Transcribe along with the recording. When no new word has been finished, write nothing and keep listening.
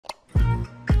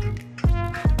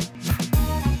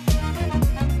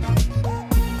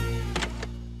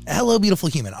Hello, beautiful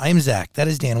human. I am Zach. That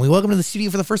is Dan. We welcome to the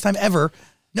studio for the first time ever,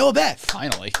 Noah Beck.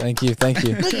 Finally. Thank you.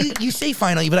 No, you say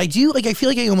finally, but I do, I feel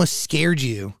like I almost scared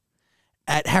you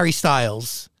at Harry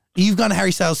Styles. You've gone to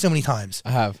Harry Styles so many times.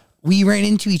 I have. We ran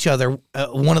into each other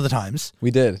one of the times. We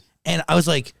did. And I was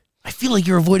like, I feel like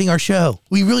you're avoiding our show.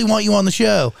 We really want you on the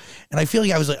show. And I feel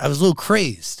like I was a little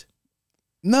crazed.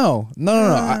 No.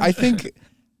 I think,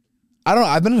 I don't know.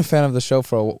 I've been a fan of the show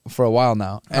for a while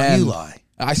now. And you lie.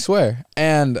 I swear.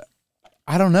 And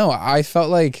I don't know. I felt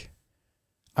like,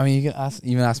 I mean, you can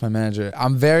even ask my manager.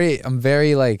 I'm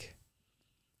very like,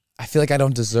 I feel like I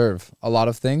don't deserve a lot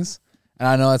of things. And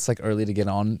I know it's like early to get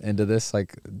on into this,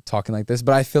 like talking like this,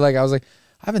 but I feel like I was like,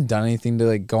 I haven't done anything to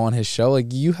like go on his show.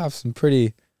 Like you have some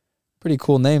pretty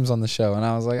cool names on the show. And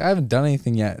I was like, I haven't done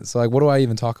anything yet. So like, what do I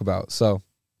even talk about? So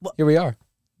here we are.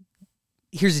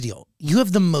 Here's the deal. You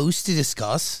have the most to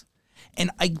discuss. And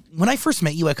when I first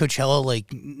met you at Coachella, like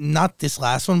not this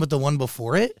last one, but the one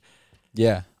before it.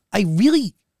 Yeah. I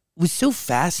really was so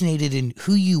fascinated in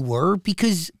who you were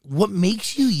because what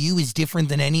makes you is different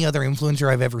than any other influencer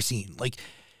I've ever seen. Like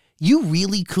you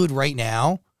really could right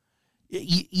now,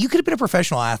 you could have been a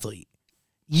professional athlete.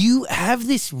 You have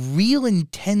this real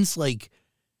intense, like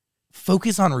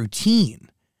focus on routine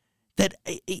that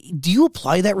do you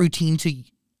apply that routine to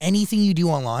anything you do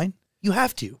online? You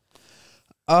have to.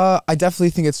 I definitely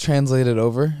think it's translated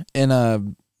over in a,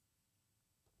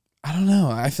 I don't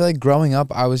know. I feel like growing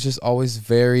up, I was just always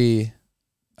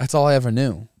that's all I ever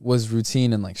knew was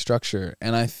routine and like structure.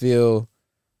 And I feel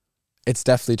it's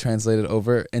definitely translated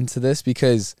over into this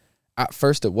because at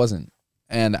first it wasn't.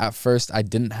 And at first I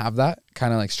didn't have that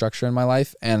kind of like structure in my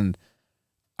life. And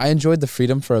I enjoyed the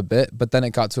freedom for a bit, but then it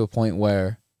got to a point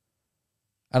where,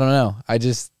 I don't know.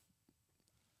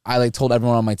 I like told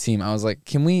everyone on my team, I was like,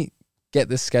 can we get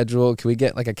this schedule? Can we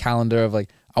get like a calendar of like,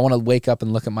 I want to wake up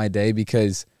and look at my day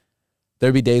because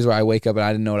there'd be days where I wake up and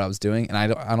I didn't know what I was doing. And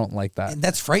I don't like that. And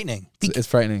that's frightening. It's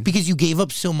frightening. Because you gave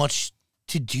up so much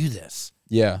to do this.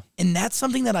 Yeah. And that's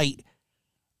something that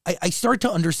I start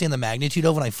to understand the magnitude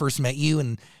of when I first met you,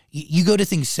 and you go to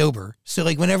things sober. So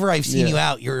like whenever I've seen you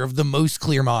out, you're of the most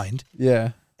clear mind.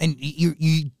 Yeah. And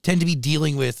you tend to be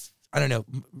dealing with, I don't know,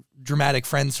 dramatic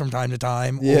friends from time to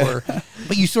time,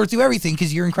 but you sort through everything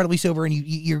because you're incredibly sober and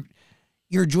you're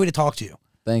a joy to talk to.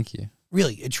 Thank you.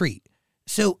 Really, a treat.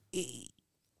 So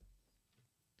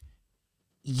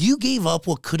you gave up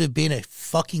what could have been a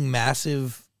fucking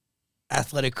massive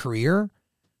athletic career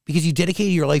because you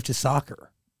dedicated your life to soccer.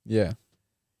 Yeah.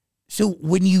 So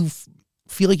when you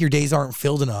feel like your days aren't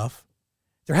filled enough,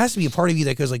 there has to be a part of you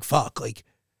that goes like, fuck, like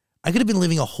I could have been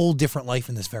living a whole different life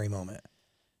in this very moment.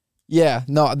 Yeah,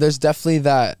 no, there's definitely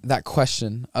that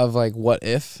question of like, what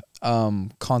if,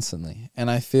 constantly. And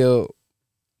I feel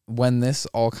when this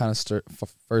all kind of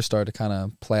first started to kind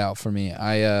of play out for me,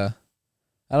 I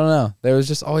don't know. There was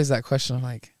just always that question of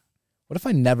like, what if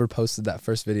I never posted that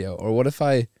first video? Or what if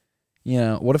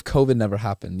what if COVID never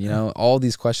happened? All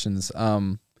these questions,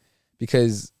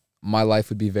 because my life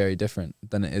would be very different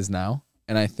than it is now.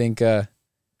 And I think, I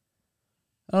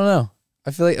don't know.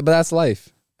 I feel like, but that's life.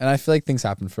 And I feel like things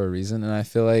happen for a reason. And I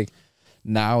feel like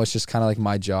now it's just kind of like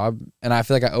my job. And I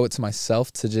feel like I owe it to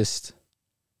myself to just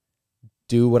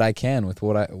do what I can with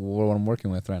what I'm working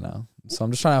with right now. So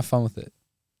I'm just trying to have fun with it.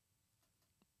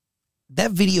 That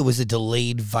video was a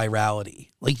delayed virality.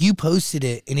 Like you posted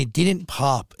it and it didn't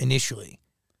pop initially.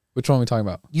 Which one are we talking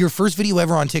about? Your first video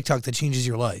ever on TikTok that changes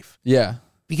your life. Yeah.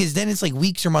 Because then it's like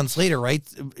weeks or months later, right?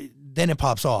 Then it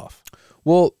pops off.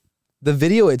 Well, the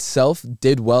video itself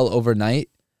did well overnight,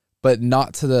 but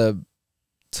not to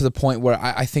the point where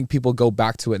I think people go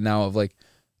back to it now of like,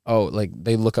 oh, like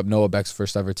they look up Noah Beck's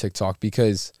first ever TikTok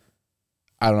because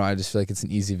I don't know. I just feel like it's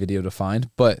an easy video to find,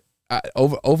 but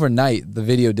overnight the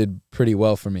video did pretty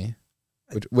well for me,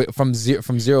 from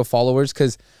zero followers.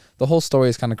 Cause the whole story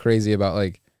is kind of crazy about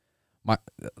like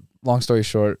long story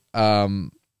short.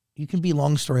 You can be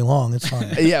long story long. It's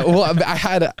fine. Yeah. Well,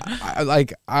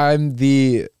 I'm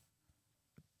the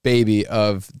baby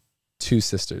of 2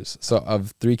 sisters. So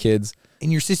of 3 kids.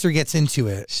 And your sister gets into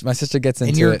it. My sister gets into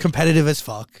it. And you're competitive as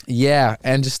fuck. Yeah.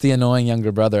 And just the annoying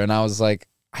younger brother. And I was like,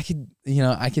 I could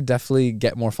definitely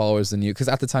get more followers than you. Cause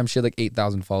at the time she had like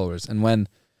 8,000 followers. And when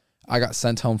I got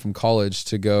sent home from college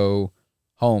to go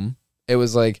home, it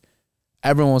was like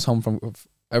everyone was home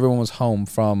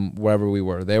from wherever we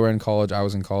were. They were in college. I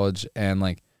was in college. And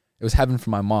like, it was heaven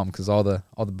for my mom because all the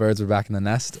birds were back in the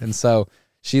nest. And so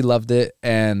she loved it.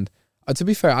 And to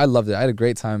be fair, I loved it. I had a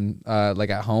great time, like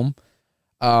at home.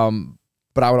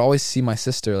 But I would always see my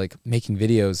sister like making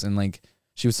videos and like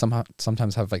she would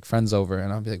sometimes have like friends over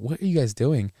and I'd be like, what are you guys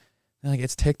doing? And like,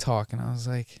 it's TikTok. And I was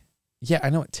like, yeah, I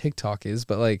know what TikTok is,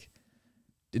 but like,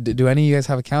 do any of you guys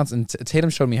have accounts? And Tatum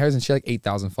showed me hers, and she had like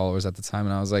 8,000 followers at the time,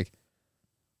 and I was like,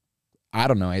 I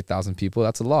don't know, 8,000 people,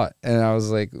 that's a lot. And I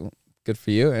was like, good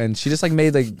for you. And she just like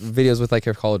made like videos with like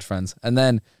her college friends, and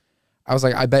then I was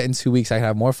like, I bet in 2 weeks I could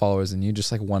have more followers than you.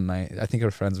 Just like one night, I think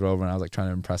her friends were over, and I was like trying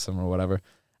to impress them or whatever.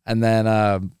 And then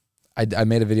I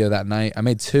made a video that night. I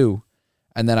made 2,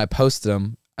 and then I posted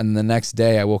them, and the next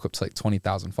day I woke up to like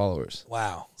 20,000 followers.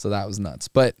 Wow. So that was nuts,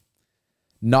 but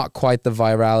not quite the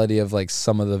virality of like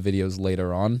some of the videos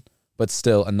later on, but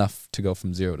still enough to go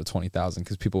from 0 to 20,000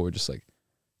 because people were just like,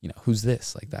 you know, who's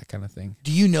this? Like that kind of thing.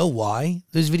 Do you know why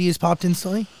those videos popped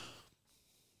instantly?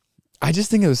 I just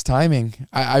think it was timing.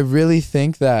 I really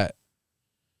think that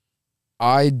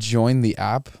I joined the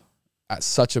app at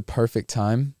such a perfect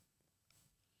time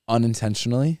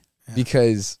unintentionally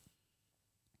because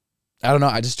I don't know.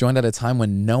 I just joined at a time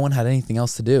when no one had anything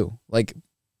else to do. Like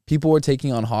people were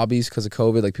taking on hobbies because of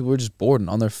COVID. Like people were just bored and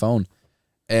on their phone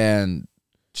and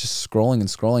just scrolling and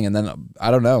scrolling. And then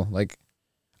I don't know, like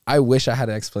I wish I had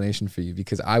an explanation for you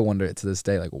because I wonder it to this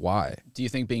day, like why? Do you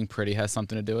think being pretty has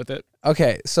something to do with it?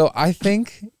 Okay, so I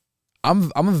think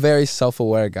I'm a very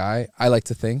self-aware guy. I like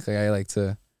to think, like I like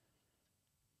to,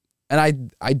 and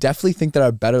I definitely think there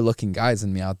are better looking guys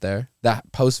than me out there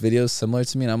that post videos similar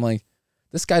to me, and I'm like,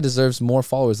 this guy deserves more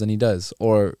followers than he does,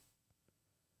 or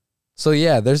so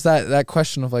yeah. There's that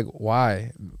question of like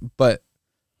why, but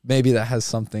maybe that has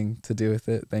something to do with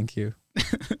it. Thank you.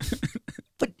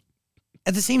 But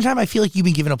at the same time, I feel like you've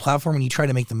been given a platform and you try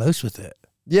to make the most with it.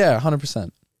 Yeah,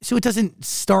 100%. So it doesn't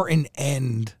start and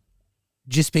end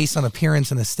just based on appearance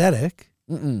and aesthetic.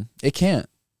 It can't.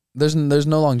 There's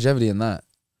no longevity in that.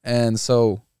 And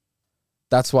so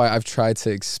that's why I've tried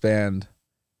to expand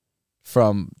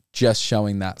from just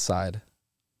showing that side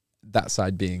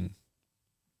being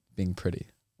pretty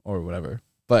or whatever.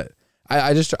 But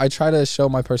I try to show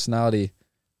my personality,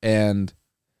 and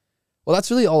well, that's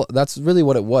really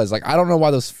what it was. Like I don't know why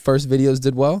those first videos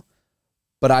did well,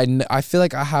 but I feel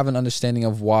like I have an understanding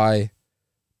of why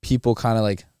people kind of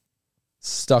like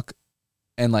stuck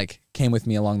and like came with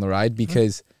me along the ride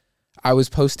because I was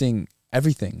posting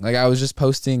everything. Like I was just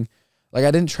posting, like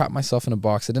I didn't trap myself in a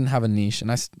box. I didn't have a niche, and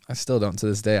I still don't to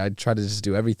this day. I try to just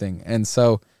do everything. And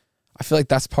so I feel like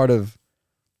that's part of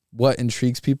what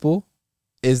intrigues people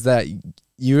is that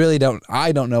you really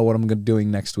I don't know what I'm doing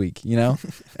next week, you know?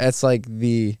 It's like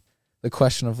the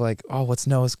question of like, oh, what's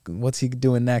he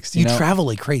doing next? You know? travel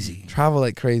like crazy.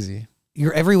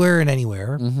 You're everywhere and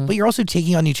anywhere, but you're also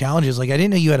taking on new challenges. Like I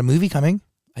didn't know you had a movie coming.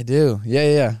 I do.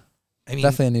 Yeah. I mean,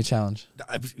 definitely a new challenge.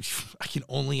 I can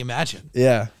only imagine.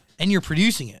 Yeah. And you're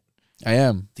producing it. I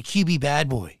am. The QB Bad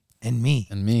Boy and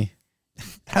me.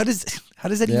 How does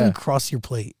that even cross your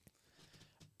plate?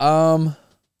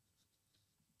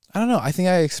 I don't know. I think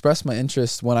I expressed my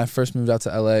interest when I first moved out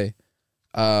to LA.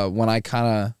 When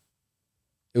it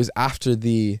was after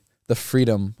the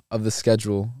freedom of the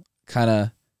schedule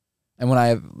and when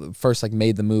I first like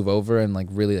made the move over and like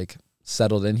really like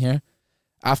settled in here,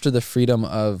 after the freedom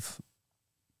of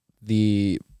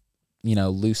the, you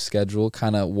know, loose schedule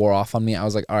kind of wore off on me, I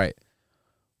was like, all right,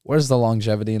 where's the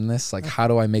longevity in this? Like, how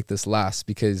do I make this last?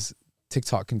 Because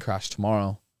TikTok can crash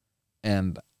tomorrow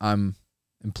and I'm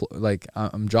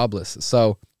jobless.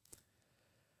 So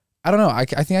I don't know. I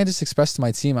think I just expressed to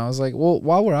my team, I was like, well,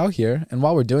 while we're out here and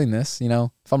while we're doing this, you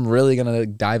know, if I'm really going to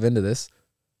dive into this,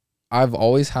 I've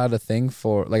always had a thing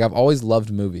for, like, I've always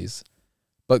loved movies,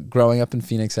 but growing up in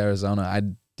Phoenix, Arizona, I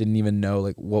didn't even know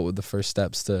like what were the first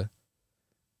steps to,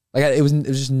 like, it was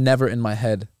just never in my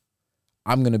head,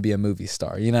 I'm going to be a movie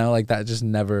star, you know, like that just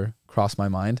never crossed my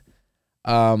mind.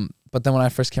 But then when I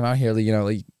first came out here, you know,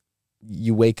 like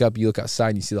you wake up, you look outside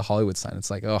and you see the Hollywood sign.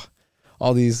 It's like, oh,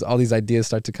 all these ideas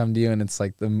start to come to you, and it's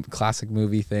like the classic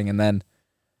movie thing. And then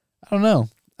I don't know.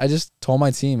 I just told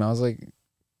my team, I was like,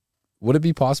 would it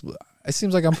be possible? It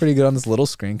seems like I'm pretty good on this little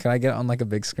screen. Can I get on like a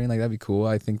big screen? Like that'd be cool.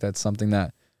 I think that's something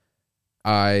that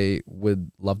I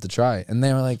would love to try. And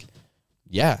they were like,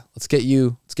 yeah, let's get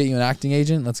you an acting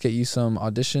agent. Let's get you some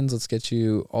auditions. Let's get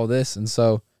you all this. And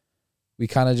so we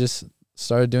kind of just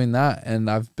started doing that. And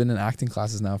I've been in acting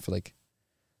classes now for like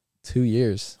 2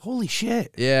 years. Holy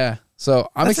shit. Yeah. So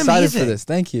I'm excited for this.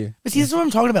 Thank you. But see, this is what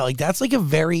I'm talking about. Like, that's like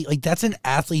that's an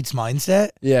athlete's mindset.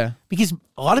 Yeah. Because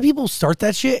a lot of people start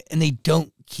that shit and they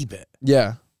don't keep it.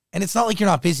 Yeah. And it's not like you're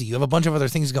not busy. You have a bunch of other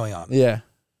things going on. Yeah.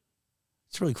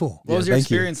 It's really cool. What was your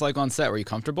experience like on set? Were you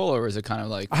comfortable, or was it kind of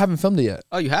like... I haven't filmed it yet.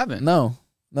 Oh, you haven't? No.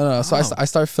 So I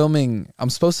start filming. I'm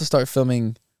supposed to start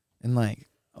filming in like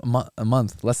a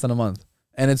month, less than a month.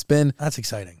 And it's been That's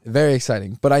exciting. very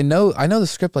exciting. But I know the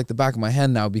script like the back of my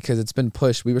hand now because it's been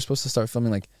pushed. We were supposed to start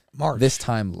filming like March. this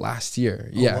time last year.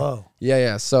 Oh, Yeah. whoa.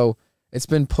 Yeah. So it's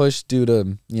been pushed due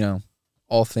to,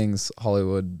 all things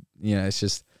Hollywood. It's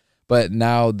just, but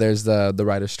now there's the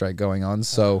writer's strike going on.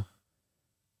 So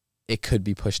it could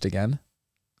be pushed again.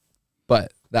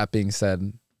 But that being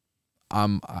said,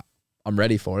 I'm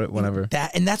ready for it whenever.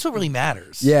 And that's what really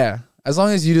matters. Yeah. As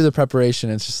long as you do the preparation,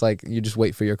 it's just like you just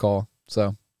wait for your call.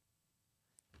 So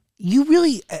You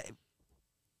really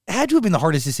had to have been the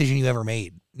hardest decision you ever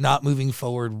made, not moving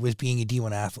forward with being a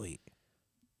D1 athlete.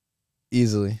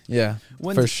 easily. Yeah,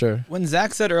 for sure. When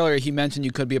Zach said earlier, he mentioned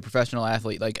you could be a professional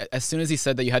athlete. Like, as soon as he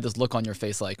said that, you had this look on your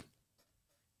face like,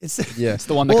 It's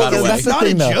the one that got away. That's not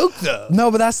a joke, though.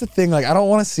 No, but that's the thing. Like, I don't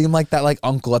want to seem like that, like,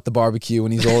 uncle at the barbecue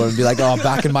when he's older and be like, oh,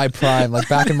 back in my prime, like,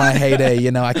 back in my heyday,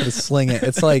 I could sling it.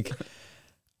 It's like,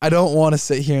 I don't want to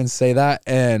sit here and say that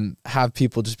and have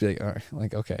people just be like, all right,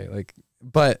 like, okay, like,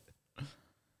 but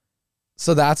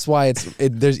so that's why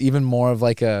there's even more of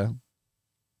like it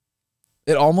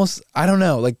almost, I don't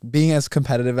know, like being as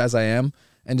competitive as I am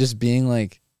and just being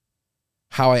like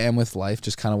how I am with life,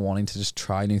 just kind of wanting to just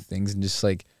try new things and just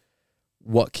like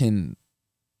I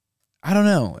don't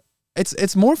know.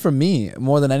 It's more for me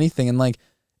more than anything. And like,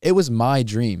 it was my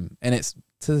dream and it's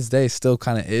to this day still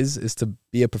kind of is to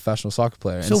be a professional soccer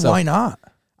player. So why not?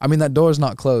 I mean, that door is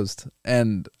not closed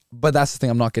but that's the thing.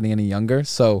 I'm not getting any younger.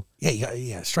 So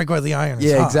yeah. Strike while the iron is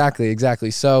yeah, hot.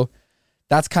 exactly. So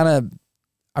that's kind of,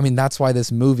 I mean, that's why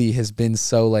this movie has been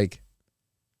so like,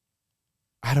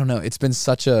 I don't know. It's been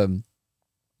it's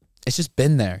just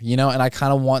been there, and I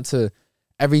kind of want to,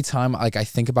 every time like I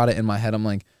think about it in my head, I'm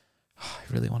like, oh, I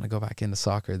really want to go back into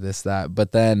soccer, this, that.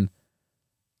 But then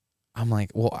I'm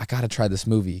like, well, I got to try this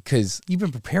movie because You've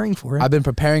been preparing for it. I've been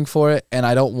preparing for it and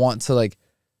I don't want to like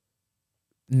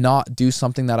not do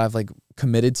something that I've like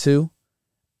committed to.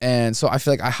 And so I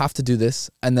feel like I have to do this.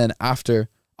 And then after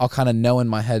I'll kind of know in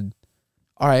my head,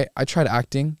 all right, I tried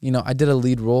acting, I did a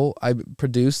lead role. I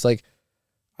produced, like,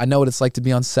 I know what it's like to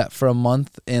be on set for a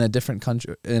month in a different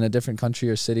country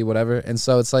or city, whatever. And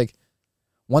so it's like,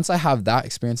 once I have that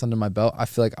experience under my belt, I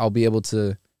feel like I'll be able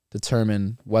to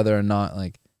determine whether or not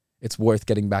like it's worth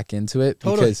getting back into it.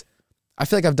 Totally. Because I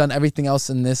feel like I've done everything else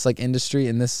in this like industry,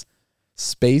 in this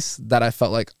space that I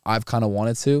felt like I've kind of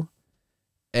wanted to.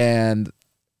 And,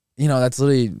 that's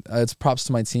literally, it's props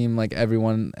to my team, like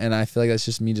everyone. And I feel like that's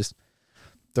just me just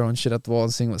throwing shit at the wall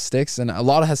and seeing what sticks. And a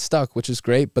lot has stuck, which is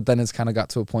great. But then it's kind of got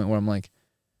to a point where I'm like,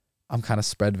 I'm kind of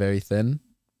spread very thin,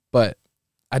 but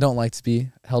I don't like to be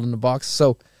held in a box.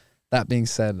 So that being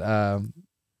said,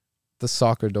 the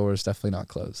soccer door is definitely not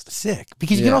closed. Sick.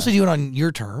 Because you can also do it on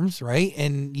your terms, right?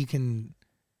 And you can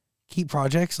keep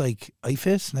projects like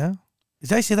Iphis, no?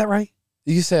 Did I say that right?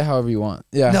 You can say it however you want.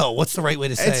 Yeah. No, what's the right way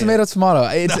to say it's tomato, tomato.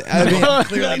 It's, I mean,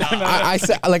 clearly not. I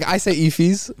say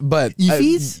Iphis, but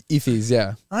Iphis? Iphis,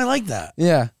 yeah. I like that.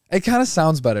 Yeah. It kind of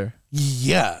sounds better.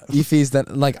 Yeah. Iphis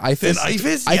than like Iphis. Then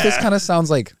Iphis? Iphis Yeah. kind of sounds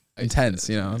like intense,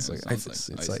 It's like Sounds Iphis.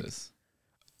 like It's like, ISIS.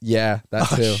 yeah,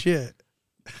 that Oh, too. shit.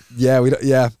 Yeah, we don't,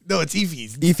 yeah. No, it's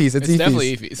Iphis. Iphis. It's Iphis.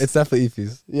 definitely Iphis. It's definitely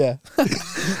Iphis. Yeah.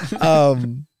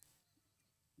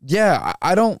 Yeah,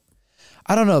 I don't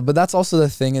know, but that's also the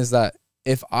thing is that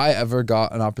if I ever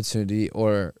got an opportunity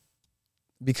if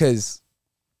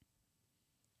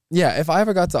I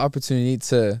ever got the opportunity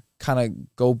to kind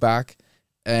of go back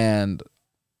and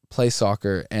play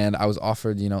soccer and I was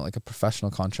offered, like a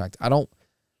professional contract, I know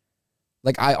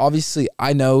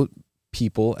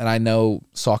people and I know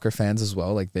soccer fans as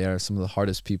well. Like they are some of the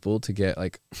hardest people to get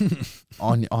like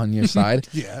on your side.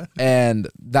 Yeah. And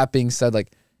that being said,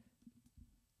 like,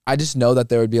 I just know that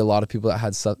there would be a lot of people that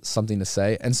had something to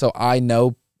say. And so I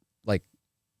know, like,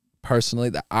 personally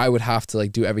that I would have to,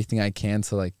 like, do everything I can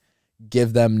to, like,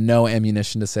 give them no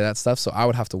ammunition to say that stuff. So I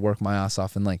would have to work my ass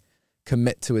off and, like,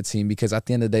 commit to a team because at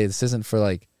the end of the day, this isn't for,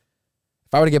 like,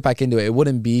 if I were to get back into it, it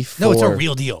wouldn't be for... No, it's a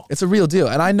real deal. It's a real deal.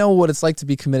 And I know what it's like to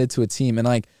be committed to a team. And,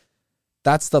 like,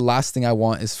 that's the last thing I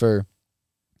want is for,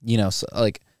 so,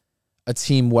 like, a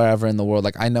team wherever in the world.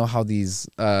 Like I know how these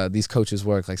coaches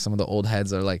work. Like some of the old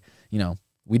heads are like,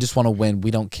 we just want to win.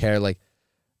 We don't care. Like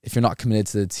if you're not committed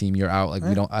to the team, you're out. Like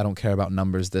I don't care about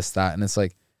numbers, this, that. And it's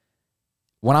like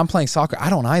when I'm playing soccer, I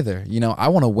don't either. I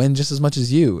want to win just as much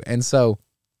as you. And so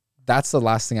that's the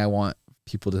last thing I want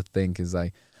people to think is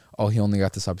like, oh, he only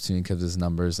got this opportunity because of his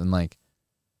numbers. And like,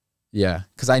 yeah,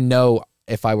 because I know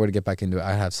if I were to get back into it,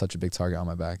 I'd have such a big target on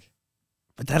my back.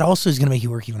 But that also is going to make you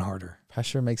work even harder.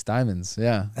 Pressure makes diamonds.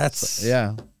 Yeah. That's...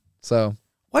 So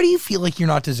Why do you feel like you're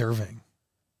not deserving?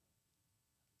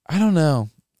 I don't know.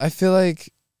 I feel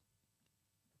like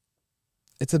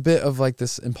it's a bit of like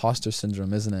this imposter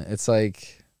syndrome, isn't it? It's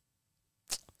like,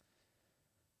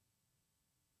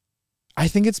 I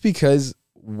think it's because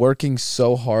working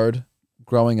so hard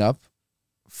growing up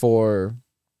for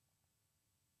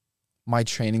my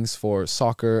trainings for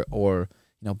soccer, or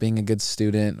being a good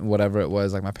student, whatever it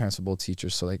was. Like, my parents were both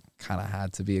teachers, so they kind of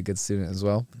had to be a good student as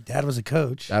well. Dad was a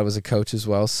coach. Dad was a coach as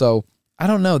well. So I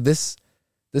don't know, this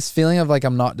feeling of like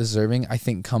I'm not deserving, I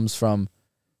think comes from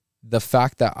the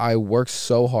fact that I worked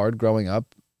so hard growing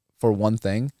up for one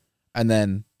thing, and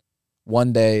then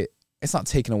one day it's not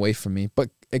taken away from me,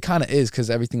 but it kind of is, because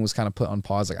everything was kind of put on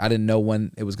pause. Like, I didn't know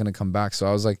when it was going to come back. So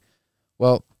I was like,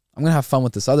 well, I'm going to have fun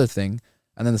with this other thing.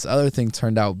 And then this other thing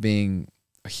turned out being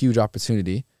a huge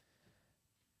opportunity.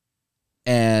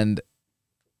 And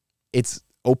it's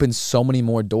opened so many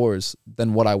more doors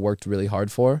than what I worked really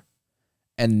hard for.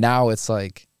 And now it's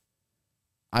like,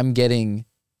 I'm getting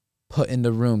put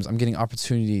into rooms. I'm getting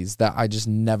opportunities that I just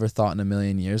never thought in a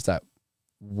million years that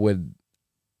would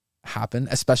happen,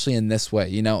 especially in this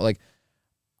way. Like,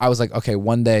 I was like, okay,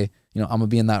 one day, I'm going to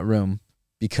be in that room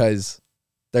because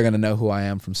they're going to know who I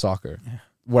am from soccer. Yeah.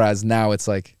 Whereas now it's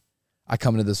like, I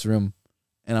come into this room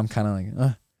and I'm kind of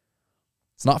like,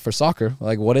 it's not for soccer.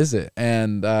 Like, what is it?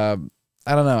 And I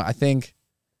don't know. I think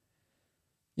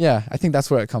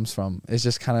that's where it comes from. It's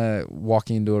just kind of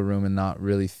walking into a room and not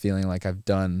really feeling like I've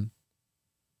done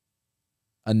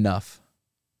enough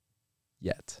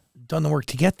yet. Done the work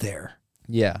to get there.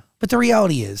 Yeah. But the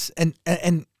reality is,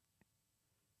 and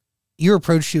your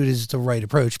approach to it is the right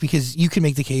approach, because you can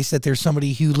make the case that there's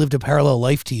somebody who lived a parallel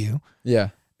life to you. Yeah.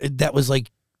 That was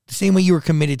like the same way you were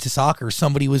committed to soccer.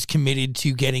 Somebody was committed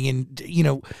to getting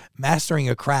in, mastering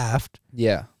a craft.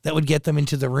 Yeah. That would get them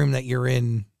into the room that you're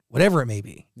in, whatever it may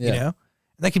be, And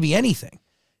that could be anything.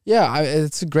 Yeah.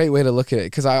 It's a great way to look at it.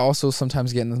 'Cause I also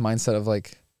sometimes get in the mindset of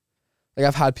like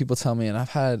I've had people tell me, and I've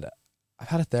had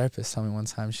a therapist tell me one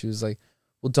time, she was like,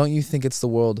 well, don't you think it's the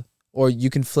world? Or you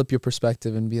can flip your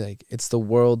perspective and be like, it's the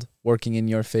world working in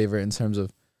your favor in terms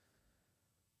of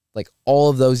like all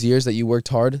of those years that you worked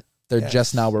hard, they're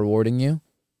just now rewarding you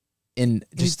in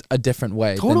just a different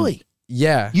way. Totally.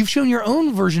 Yeah. You've shown your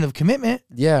own version of commitment.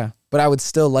 Yeah. But I would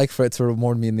still like for it to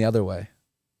reward me in the other way.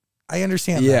 I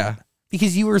understand that.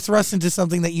 Because you were thrust into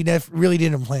something that you really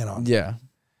didn't plan on. Yeah.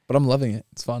 But I'm loving it.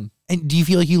 It's fun. And do you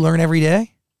feel like you learn every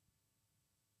day?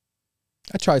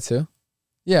 I try to.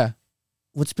 Yeah.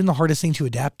 What's been the hardest thing to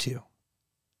adapt to?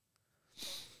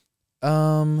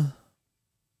 I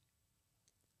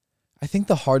think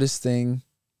the hardest thing,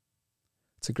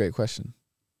 it's a great question.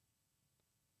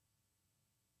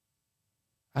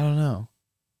 I don't know.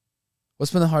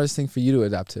 What's been the hardest thing for you to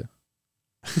adapt to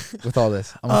with all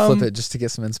this? I'm going to flip it just to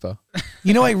get some inspo.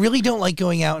 I really don't like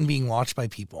going out and being watched by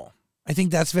people. I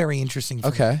think that's very interesting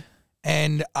for me.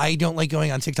 And I don't like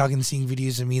going on TikTok and seeing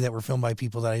videos of me that were filmed by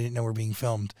people that I didn't know were being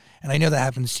filmed. And I know that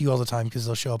happens to you all the time because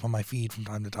they'll show up on my feed from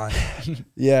time to time.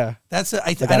 Yeah. That's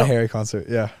like at a Harry concert.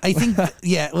 Yeah. I think,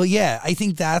 I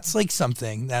think that's like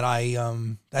something that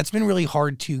that's been really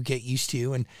hard to get used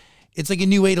to. And it's like a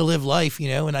new way to live life,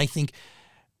 and I think,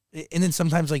 and then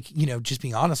sometimes like, just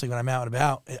being honest, like when I'm out and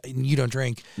about and you don't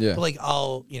drink, but like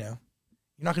you're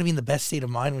not going to be in the best state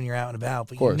of mind when you're out and about,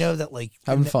 but you know that like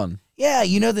having fun. Yeah.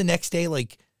 The next day,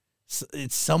 like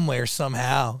it's somewhere,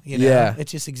 somehow, Yeah. It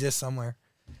just exists somewhere,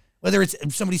 whether it's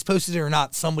somebody's posted it or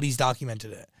not, somebody's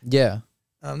documented it. Yeah.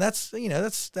 That's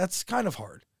kind of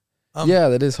hard. Yeah,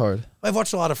 that is hard. I've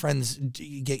watched a lot of friends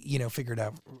get, figured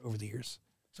out over the years.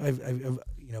 So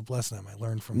I've blessed them. I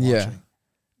learned from watching.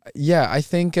 Yeah. I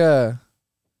think, to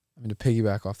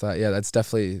piggyback off that, that's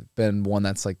definitely been one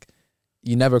that's like,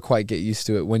 you never quite get used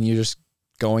to it when you're just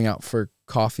going out for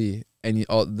coffee and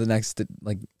the next,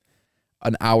 like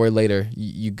an hour later,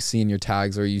 you see in your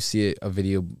tags or you see a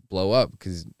video blow up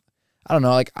because, I don't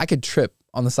know, like I could trip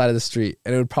on the side of the street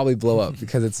and it would probably blow up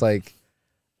because it's like,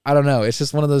 I don't know. It's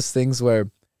just one of those things where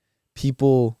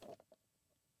people,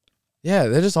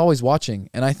 they're just always watching.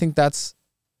 And I think that's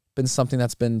been something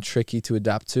that's been tricky to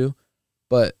adapt to,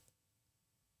 but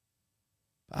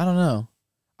I don't know.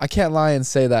 I can't lie and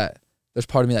say that there's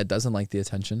part of me that doesn't like the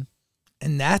attention.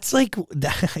 And that's like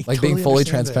like being fully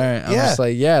transparent. I'm just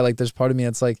like, like there's part of me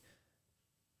that's like,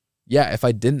 if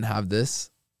I didn't have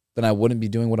this, then I wouldn't be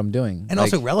doing what I'm doing. And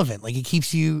also relevant. Like it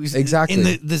keeps you exactly in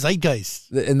the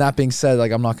zeitgeist. And that being said,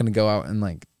 like I'm not going to go out and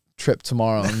like trip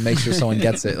tomorrow and make sure someone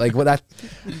gets it. Like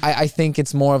I think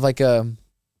it's more of like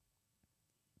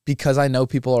because I know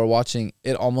people are watching,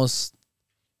 it almost,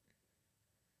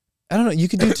 I don't know, you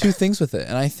could do two things with it.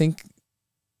 And I think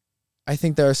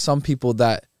there are some people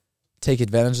that take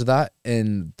advantage of that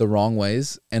in the wrong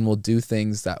ways and will do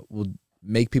things that will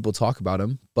make people talk about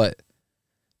him, but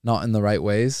not in the right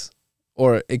ways.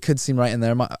 Or it could seem right in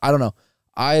their mind. I don't know.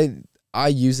 I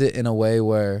use it in a way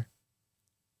where,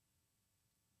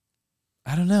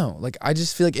 I don't know. Like, I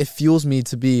just feel like it fuels me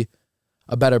to be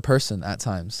a better person at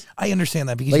times. I understand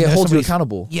that because Like, you it know holds you somebody's-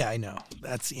 accountable. Yeah, I know.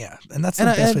 And that's the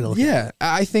best way to look at it. Yeah,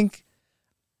 I think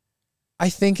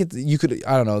you could,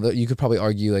 I don't know, that you could probably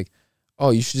argue like,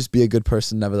 oh, you should just be a good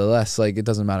person nevertheless. Like, it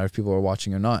doesn't matter if people are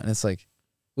watching or not. And it's like,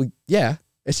 well, yeah,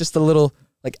 it's just a little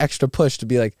like extra push to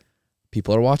be like,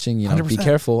 people are watching, you know, 100%. be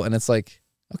careful. And it's like,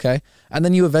 okay. And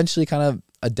then you eventually kind of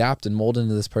adapt and mold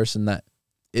into this person that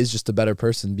is just a better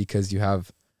person because you have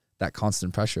that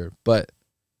constant pressure. But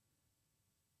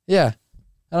yeah,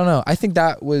 I don't know. I think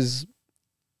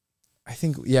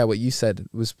what you said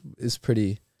is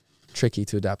pretty tricky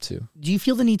to adapt to. Do you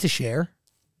feel the need to share?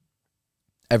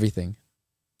 Everything.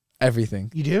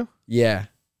 You do? Yeah.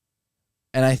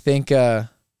 And I think, I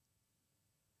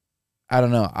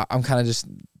don't know. I'm kind of just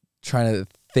trying to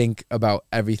think about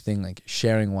everything, like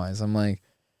sharing wise. I'm like,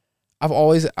 I've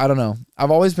always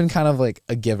been kind of like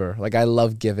a giver. Like, I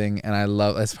love giving, and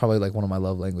that's probably like one of my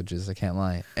love languages. I can't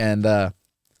lie. And,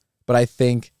 but I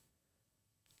think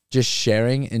just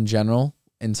sharing in general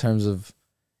in terms of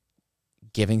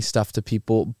giving stuff to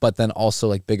people, but then also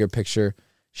like bigger picture,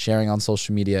 sharing on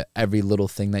social media, every little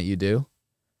thing that you do.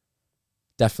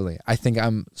 Definitely. I think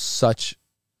I'm such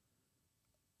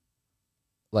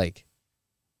like,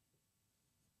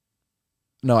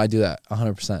 no, I do that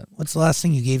 100%. What's the last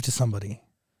thing you gave to somebody?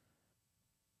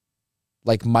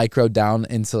 Like micro down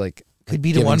into like, Could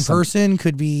be to giving one some- person,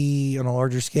 could be on a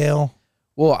larger scale.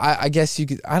 Well, I guess you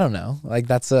could, I don't know. Like,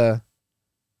 that's like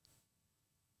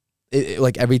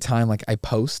every time like I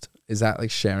post, is that like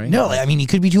sharing? No, Like, I mean, it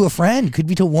could be to a friend, could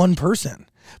be to one person.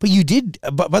 But you did,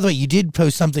 by the way, you did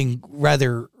post something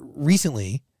rather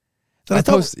recently that I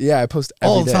thought I post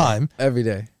every all the day. time. Every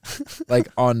day. Like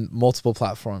on multiple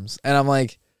platforms. And I'm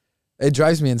like, it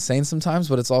drives me insane sometimes,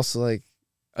 but it's also like,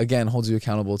 again, holds you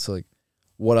accountable to like,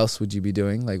 what else would you be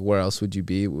doing? Like, where else would you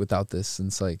be without this? And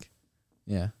it's like,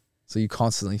 yeah. So you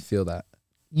constantly feel that.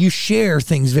 You share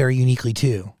things very uniquely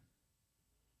too.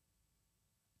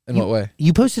 In what way?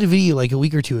 You posted a video like a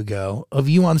week or two ago of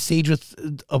you on stage with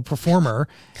a performer,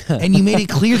 and you made it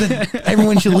clear that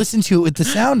everyone should listen to it with the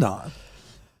sound on.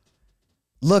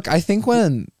 Look, I think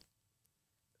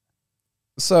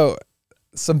so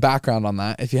some background on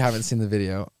that, if you haven't seen the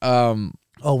video.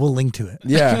 Oh, we'll link to it.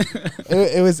 Yeah,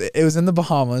 it was in the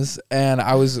Bahamas, and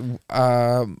I was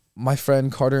my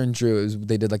friend Carter and Drew.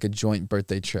 They did like a joint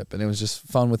birthday trip, and it was just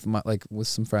fun with with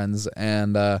some friends,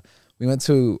 and we went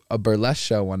to a burlesque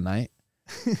show one night,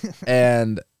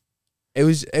 and it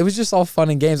was just all fun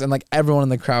and games, and like everyone in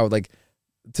the crowd. Like,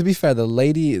 to be fair, the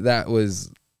lady that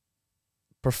was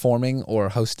performing or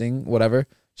hosting, whatever,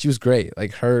 she was great.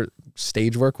 Like, her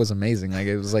stage work was amazing. Like,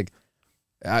 it was like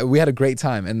we had a great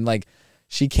time, and like,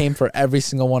 she came for every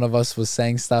single one of us, was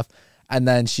saying stuff. And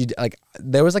then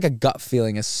there was like a gut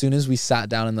feeling as soon as we sat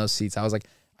down in those seats. I was like,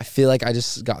 I feel like I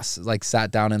just got like sat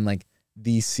down in like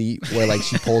the seat where like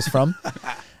she pulls from.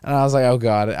 And I was like, oh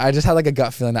God, I just had like a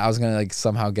gut feeling that I was going to like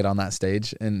somehow get on that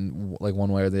stage in like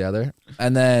one way or the other.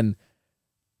 And then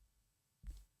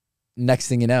next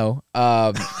thing you know,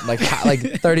 like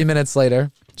 30 minutes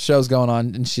later, show's going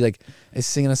on, and she like is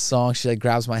singing a song. She like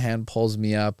grabs my hand, pulls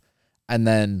me up, and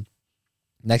then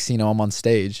next thing you know, I'm on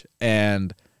stage.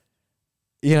 And,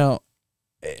 you know,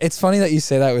 it's funny that you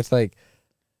say that with like,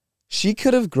 she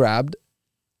could have grabbed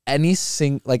any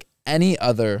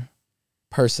other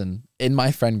person in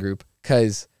my friend group.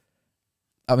 Cause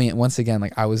I mean, once again,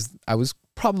 like I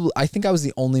think I was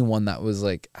the only one that was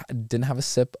like, didn't have a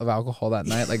sip of alcohol that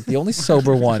night. Like the only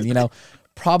sober one, you know,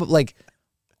 probably like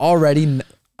already,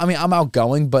 I mean, I'm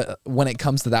outgoing, but when it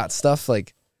comes to that stuff,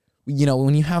 like, you know,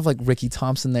 when you have like Ricky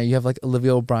Thompson there, you have like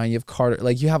Olivia O'Brien, you have Carter,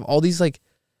 like you have all these like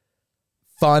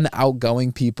fun,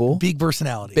 outgoing people, Big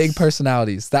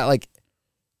personalities that like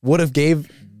would have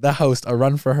gave the host a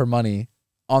run for her money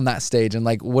on that stage, and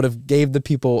like would have gave the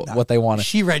people what they wanted.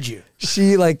 She read you.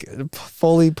 She like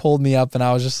fully pulled me up, and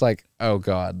I was just like, oh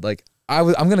God, like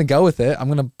I'm going to go with it. I'm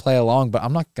going to play along, but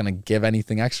I'm not going to give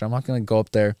anything extra. I'm not going to go up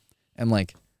there and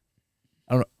like,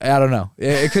 I don't know.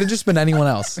 It could have just been anyone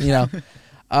else, you know?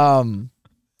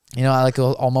 You know, I like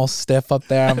almost stiff up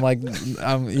there. I'm like,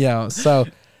 you know, so,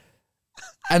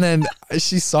 and then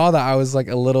she saw that I was like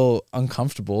a little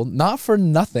uncomfortable, not for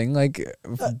nothing, like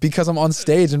because I'm on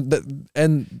stage, and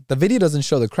the video doesn't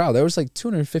show the crowd. There was like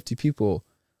 250 people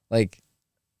like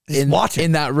in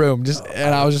that room, just,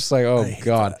 and I was just like, oh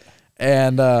God. That.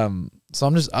 And, so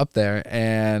I'm just up there,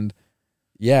 and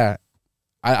yeah,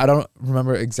 I don't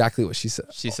remember exactly what she said.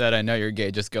 She said, "I know you're gay.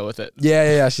 Just go with it."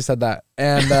 Yeah. She said that,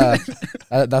 and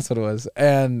that's what it was.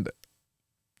 And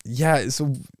yeah,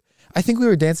 so I think we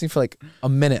were dancing for like a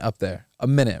minute up there,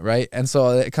 right? And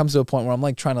so it comes to a point where I'm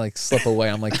like trying to like slip away.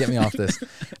 I'm like, get me off this.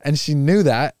 And she knew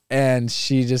that, and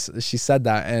she said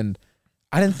that, and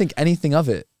I didn't think anything of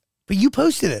it. But you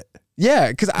posted it. Yeah,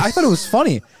 because I thought it was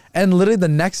funny. And literally the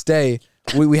next day,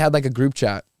 we had like a group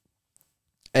chat,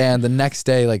 and the next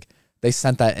day, like, they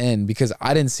sent that in because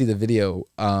I didn't see the video,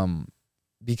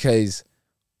 because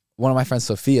one of my friends,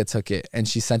 Sophia, took it and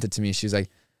she sent it to me. She was like,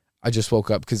 I just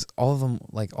woke up, because all of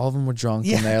them were drunk,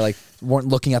 and they like weren't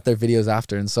looking at their videos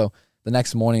after. And so the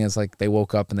next morning it's like they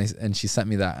woke up and she sent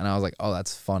me that, and I was like, oh,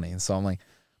 that's funny. And so I'm like,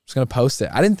 I'm just gonna post it.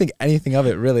 I didn't think anything of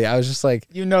it really. I was just like,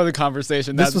 the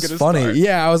conversation. This was funny. Start.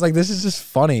 Yeah, I was like, this is just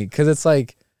funny, because it's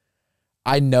like,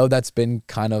 I know that's been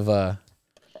kind of a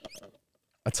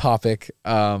topic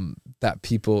that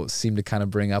people seem to kind of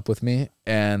bring up with me,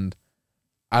 and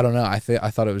I don't know. I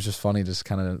thought it was just funny, just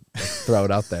kind of throw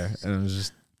it out there, and it was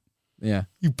just, yeah.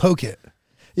 You poke it.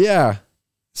 Yeah.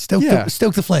 Stoke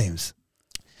the flames.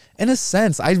 In a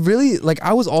sense, I really like.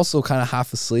 I was also kind of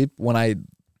half asleep when I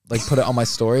like put it on my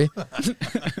story,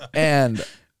 and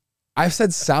I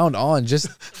said sound on just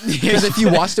because if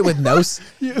you watched it with no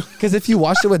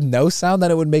sound, then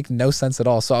it would make no sense at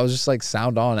all. So I was just like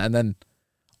sound on, and then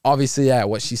obviously, yeah,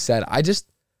 what she said, I just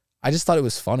thought it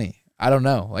was funny. I don't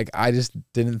know. Like, I just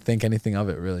didn't think anything of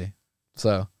it really.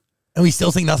 So, and we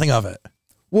still think nothing of it.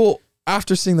 Well,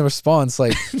 after seeing the response,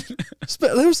 like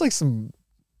there was like some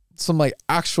like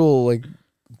actual like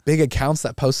big accounts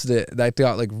that posted it that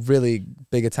got like really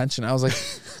big attention. I was like,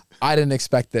 I didn't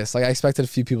expect this. Like, I expected a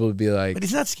few people to be like, but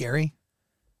isn't that scary?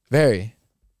 Very.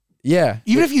 Yeah.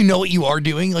 Even if you know what you are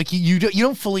doing, like you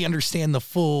don't fully understand the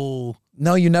full.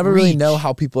 No, you never really know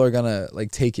how people are gonna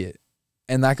like take it,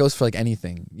 and that goes for like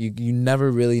anything. You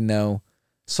never really know.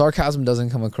 Sarcasm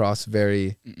doesn't come across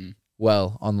very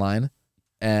well online,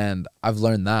 and I've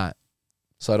learned that,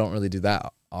 so I don't really do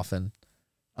that often,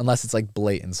 unless it's like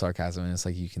blatant sarcasm and it's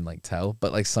like you can like tell.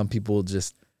 But like some people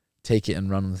just take it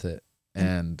and run with it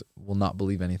and will not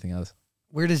believe anything else.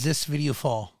 Where does this video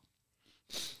fall?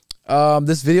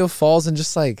 This video falls in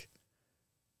just like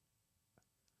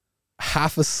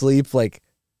half asleep, like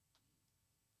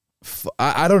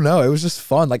I don't know. It was just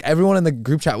fun. Like everyone in the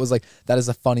group chat was like, that is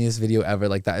the funniest video ever.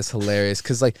 Like that is hilarious.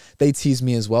 Cause like they tease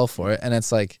me as well for it. And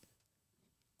it's like,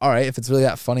 all right, if it's really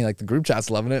that funny, like the group chat's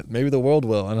loving it, maybe the world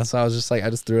will. And so I was just like, I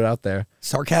just threw it out there.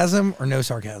 Sarcasm or no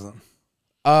sarcasm?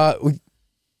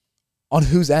 On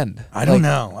whose end? I don't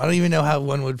know. I don't even know how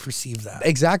one would perceive that.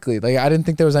 Exactly. Like I didn't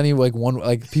think there was any like one,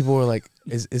 like people were like,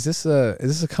 is this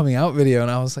a coming out video?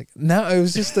 And I was like, no, it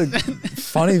was just a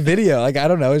funny video. Like, I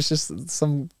don't know. It's just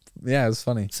yeah, it was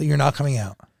funny. So you're not coming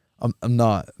out? I'm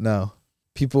not, no.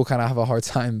 People kind of have a hard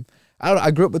time.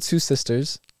 I grew up with two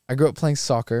sisters. I grew up playing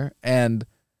soccer, and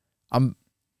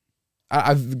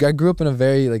I grew up in a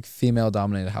very like female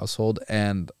dominated household,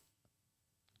 and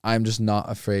I'm just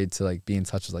not afraid to like be in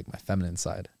touch with like my feminine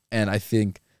side. And I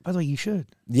think, by the way, you should.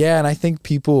 Yeah, and I think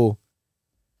people,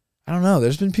 I don't know,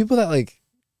 there's been people that like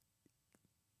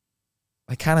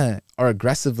kind of are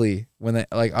aggressive when they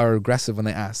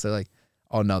ask. They're like,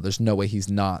 oh no, there's no way he's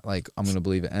not, like, I'm gonna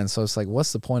believe it. And so it's like,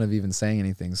 what's the point of even saying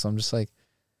anything? So I'm just like,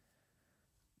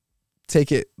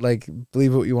 take it, like,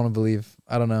 believe what you want to believe.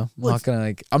 I don't know.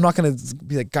 I'm not gonna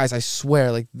be like, guys, I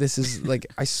swear, like, this is like,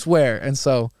 I swear. And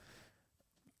so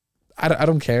I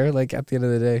don't care. Like, at the end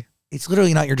of the day, it's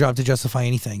literally not your job to justify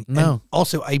anything. No. And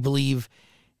also, I believe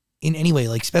in any way,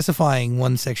 like specifying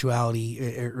one's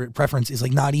sexuality or preference is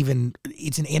like not even,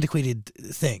 it's an antiquated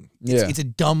thing. It's a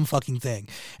dumb fucking thing.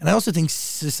 And I also think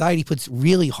society puts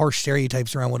really harsh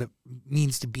stereotypes around what it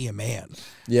means to be a man.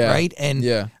 Yeah. Right.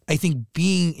 And I think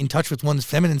being in touch with one's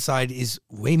feminine side is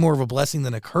way more of a blessing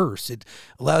than a curse. It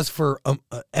allows for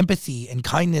empathy and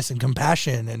kindness and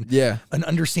compassion and an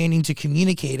understanding to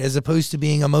communicate as opposed to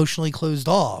being emotionally closed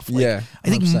off. Like, 100%. I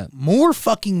think more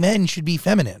fucking men should be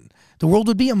feminine. The world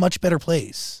would be a much better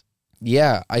place.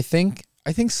 Yeah, I think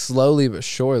slowly but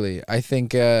surely. I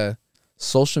think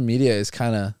social media is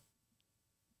kind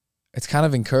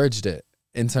of encouraged it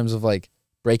in terms of like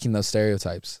breaking those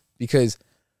stereotypes, because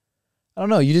I don't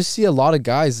know, you just see a lot of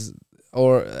guys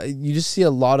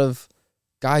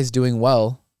doing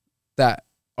well that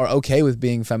are okay with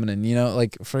being feminine, you know?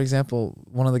 Like, for example,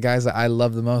 one of the guys that I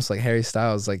love the most, like Harry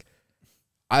Styles, like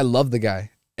I love the guy,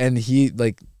 and he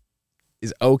like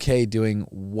is okay doing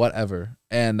whatever.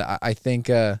 And I think,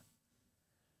 I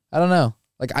don't know.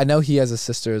 Like, I know he has a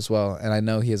sister as well, and I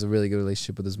know he has a really good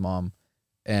relationship with his mom.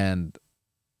 And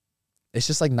it's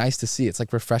just like nice to see. It's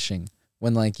like refreshing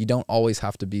when like you don't always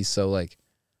have to be so like,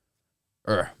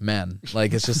 man,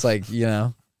 like it's just like, you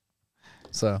know,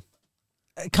 so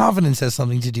confidence has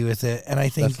something to do with it. And I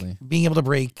think Definitely. being able to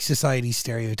break society's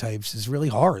stereotypes is really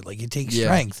hard. Like it takes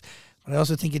strength, but I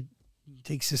also think it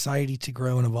takes society to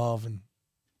grow and evolve and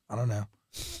I don't know,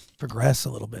 progress a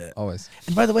little bit. always.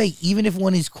 And by the way, even if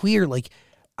one is queer, like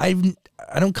I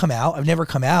don't come out. I've never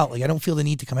come out. Like I don't feel the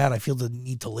need to come out. I feel the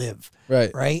need to live.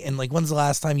 Right. Right. And like, when's the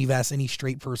last time you've asked any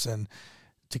straight person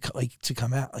to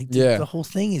come out? Like the whole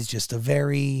thing is just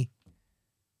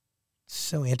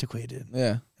so antiquated.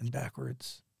 Yeah. And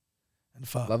backwards. And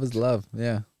fucked. Love is love.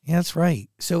 Yeah. Yeah, that's right.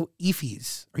 So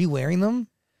Iphis, are you wearing them?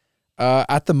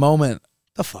 At the moment.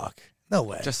 The fuck? No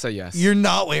way. Just say yes. You're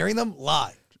not wearing them?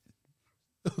 Lie.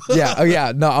 Yeah. Oh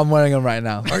yeah. No, I'm wearing them right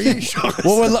now. Are you sure?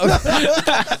 Well, we're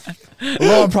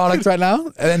low on product right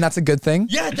now, and that's a good thing.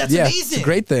 Yeah, that's amazing. amazing. It's a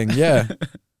great thing. Yeah.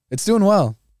 It's doing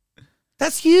well.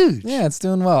 That's huge. Yeah, it's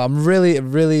doing well. I'm really,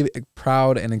 really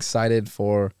proud and excited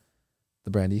for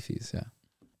the brand Iphis. Yeah.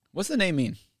 What's the name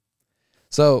mean?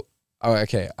 So,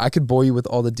 okay, I could bore you with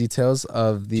all the details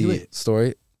of the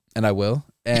story, and I will.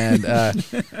 And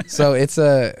so it's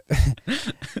the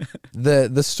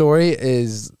story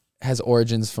has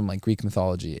origins from like Greek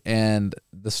mythology, and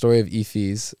the story of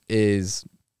Iphis is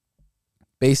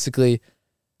basically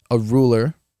a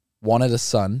ruler wanted a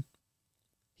son.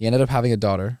 He ended up having a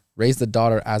daughter, raised the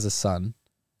daughter as a son,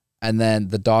 and then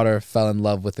the daughter fell in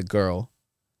love with a girl.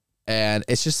 And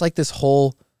it's just like this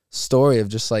whole story of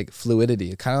just like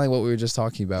fluidity, kind of like what we were just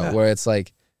talking about, where it's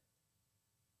like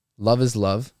love is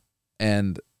love,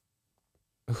 and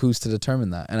who's to determine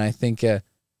that? And I think, I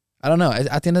don't know,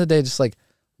 at the end of the day, just like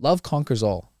love conquers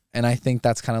all. And I think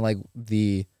that's kind of like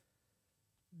the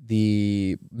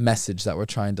message that we're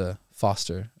trying to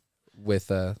foster with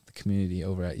the community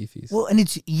over at Iphis. Well, and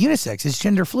it's unisex. It's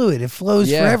gender fluid. It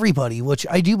flows for everybody, which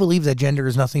I do believe that gender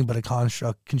is nothing but a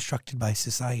construct constructed by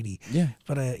society. Yeah.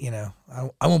 But, I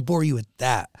won't bore you with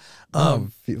that.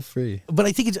 Feel free. But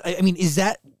I think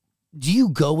do you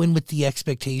go in with the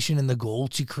expectation and the goal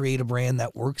to create a brand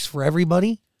that works for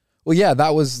everybody? Well, yeah,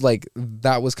 that was kind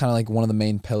of like one of the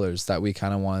main pillars that we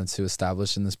kind of wanted to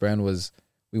establish in this brand was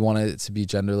we wanted it to be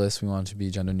genderless. We wanted it to be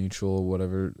gender neutral,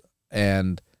 whatever.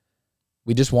 And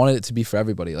we just wanted it to be for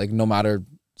everybody. Like no matter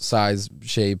size,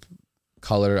 shape,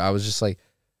 color. I was just like,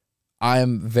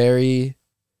 I'm very,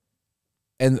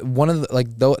 and one of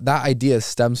the, that idea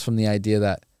stems from the idea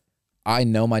that I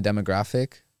know my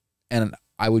demographic and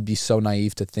I would be so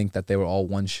naive to think that they were all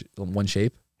one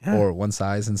shape or one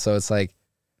size. And so it's like,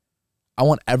 I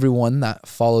want everyone that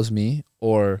follows me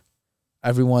or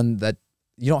everyone that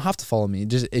you don't have to follow me.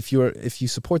 Just if you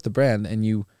support the brand and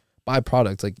you buy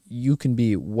product, like you can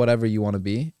be whatever you want to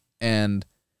be. And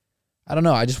I don't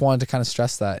know. I just wanted to kind of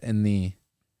stress that in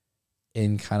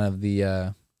kind of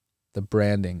the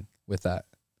branding with that.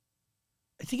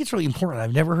 I think it's really important.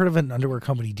 I've never heard of an underwear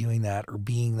company doing that or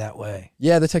being that way.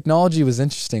 Yeah, the technology was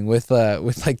interesting with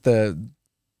like the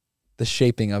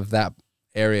shaping of that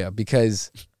area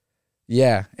because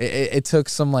it took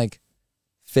some like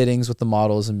fittings with the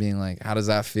models and being like, how does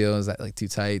that feel? Is that like too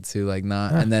tight, too like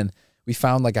not? And then we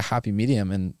found like a happy medium,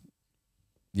 and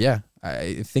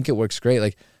I think it works great.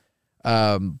 Like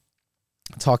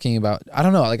talking about, I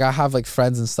don't know, like I have like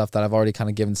friends and stuff that I've already kind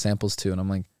of given samples to, and I'm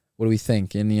like, what do we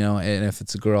think? And and if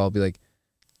it's a girl, I'll be like,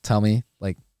 tell me,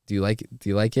 like, do you like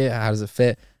it? How does it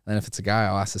fit? And then if it's a guy,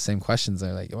 I'll ask the same questions.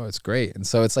 They're like, oh, it's great. And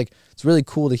so it's like, it's really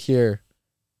cool to hear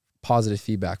positive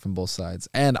feedback from both sides.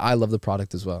 And I love the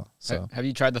product as well. So have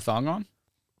you tried the thong on?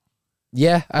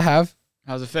 Yeah, I have.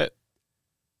 How's it fit?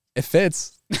 It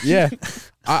fits. Yeah.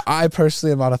 I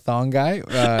personally am not a thong guy,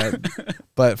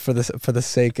 but for the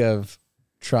sake of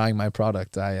trying my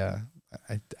product, I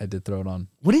did throw it on.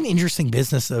 What an interesting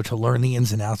business though to learn the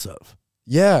ins and outs of.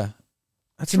 Yeah.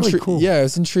 That's really cool. Yeah,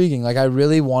 it's intriguing. Like I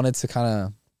really wanted to kind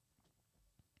of,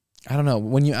 I don't know,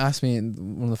 when you asked me,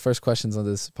 one of the first questions on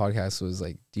this podcast was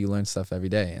like, do you learn stuff every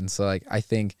day? And so like, I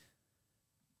think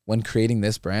when creating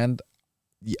this brand,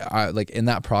 I like in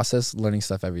that process, learning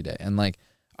stuff every day. And like,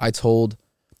 I told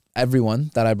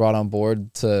everyone that I brought on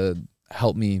board to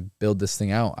help me build this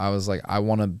thing out. I was like, I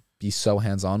want to be so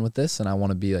hands-on with this, and I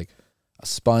want to be like a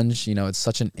sponge. It's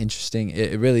such an interesting,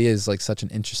 it really is like such an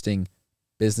interesting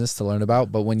business to learn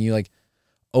about. But when you like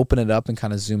open it up and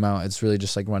kind of zoom out, it's really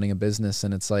just like running a business.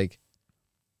 And it's like,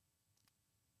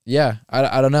 yeah,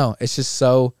 I don't know. It's just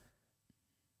so,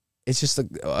 it's just like,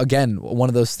 again, one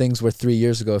of those things where 3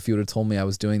 years ago, if you would have told me I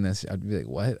was doing this, I'd be like,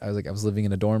 what? I was living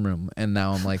in a dorm room, and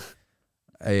now I'm like,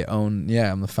 I'm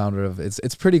the founder of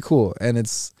it's pretty cool. And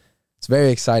it's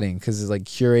very exciting because it's like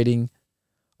curating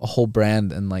a whole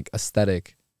brand and like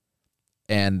aesthetic,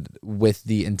 and with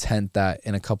the intent that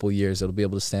in a couple years it'll be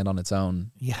able to stand on its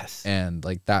own. Yes. And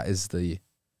like that is the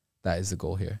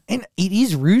goal here. And it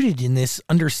is rooted in this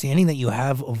understanding that you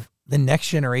have of the next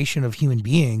generation of human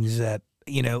beings that,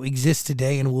 you know, exist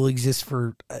today and will exist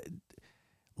for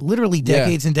literally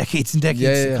decades and decades and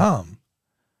decades to come.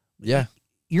 Yeah.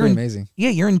 You're amazing. Yeah,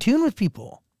 you're in tune with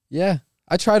people. Yeah.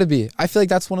 I try to be. I feel like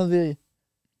that's one of the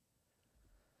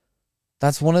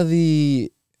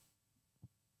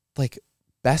like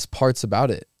best parts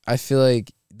about it. I feel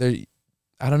like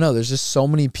I don't know, there's just so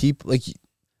many people, like,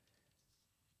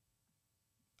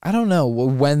 I don't know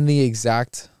when the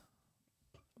exact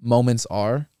moments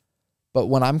are, but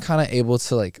when I'm kind of able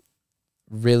to like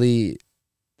really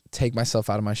take myself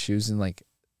out of my shoes and like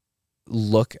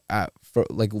look at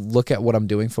what I'm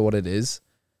doing for what it is,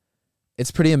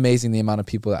 it's pretty amazing the amount of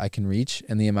people that I can reach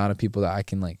and the amount of people that I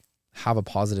can like have a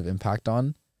positive impact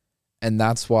on. And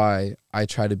that's why I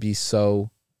try to be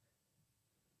so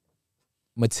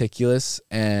meticulous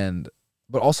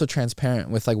but also transparent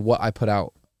with like what I put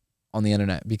out on the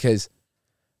internet, because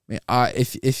I mean,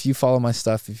 if you follow my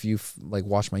stuff, if you like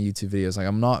watch my YouTube videos, like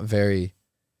I'm not very,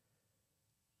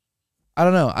 I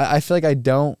don't know. I feel like I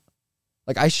don't,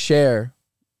 like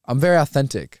I'm very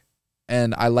authentic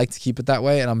and I like to keep it that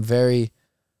way. And I'm very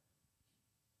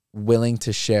willing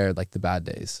to share like the bad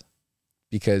days,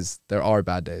 because there are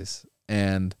bad days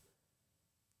and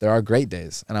there are great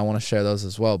days and I want to share those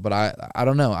as well. But I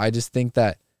don't know. I just think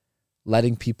that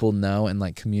letting people know and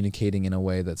like communicating in a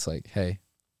way that's like, hey,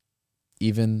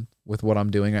 even with what I'm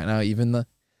doing right now, even though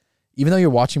you're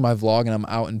watching my vlog and I'm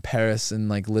out in Paris and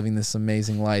like living this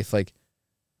amazing life, like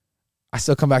I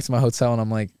still come back to my hotel and I'm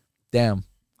like, damn,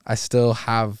 I still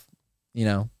have, you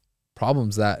know,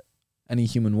 problems that any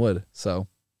human would. So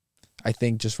I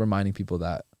think just reminding people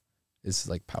that is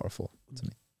like powerful to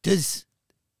me. Does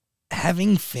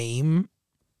having fame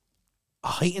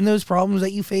heighten those problems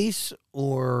that you face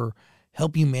or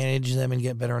help you manage them and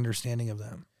get better understanding of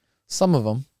them? Some of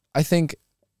them. I think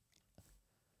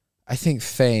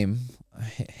fame, I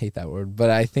hate that word, but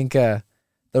I think the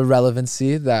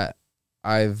relevancy that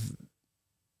I've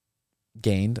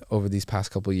gained over these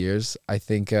past couple of years, I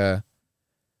think I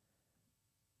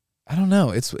don't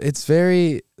know, it's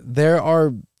very, there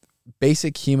are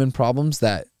basic human problems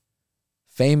that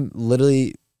fame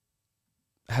literally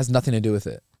has nothing to do with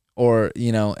it. Or,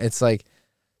 you know, it's like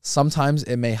sometimes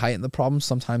it may heighten the problem,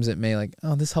 sometimes it may like,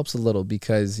 oh, this helps a little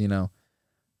because, you know,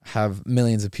 have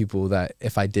millions of people that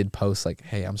if I did post like,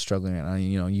 hey, I'm struggling right now,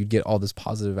 you know, you'd get all this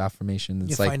positive affirmation.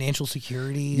 It's like financial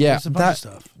security. Yeah, there's a bunch of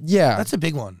stuff. Yeah, that's a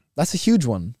big one. That's a huge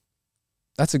one.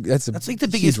 That's like the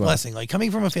biggest blessing. Like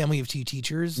coming from a family of 2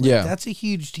 teachers. Like, yeah, that's a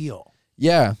huge deal.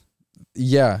 Yeah,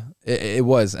 it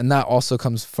was, and that also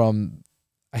comes from,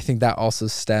 I think that also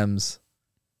stems,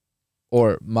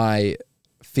 or my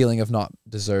feeling of not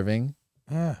deserving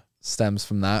stems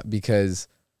from that, because,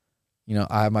 you know,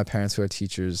 I have my parents who are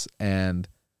teachers and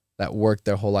that worked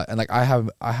their whole life. And like I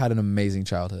had an amazing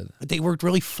childhood. But they worked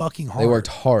really fucking hard. They worked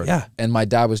hard. Yeah. And my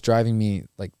dad was driving me,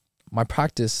 like my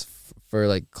practice for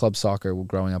like club soccer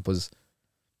growing up was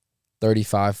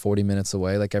 35, 40 minutes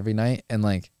away, like every night. And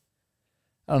like,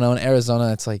 I don't know, in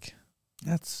Arizona, it's like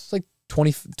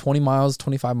 20 miles,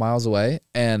 25 miles away.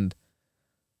 And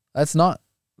that's not,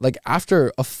 like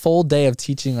after a full day of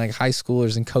teaching like high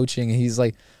schoolers and coaching, he's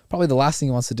like, probably the last thing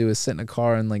he wants to do is sit in a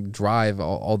car and like drive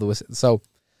all the way. So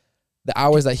the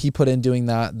hours that he put in doing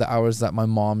that, the hours that my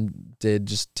mom did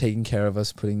just taking care of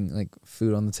us, putting like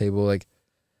food on the table, like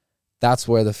that's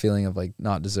where the feeling of like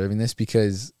not deserving this,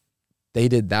 because they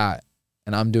did that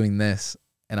and I'm doing this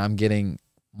and I'm getting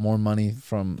more money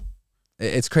from,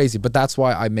 it's crazy. But that's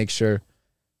why I make sure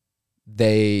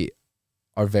they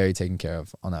are very taken care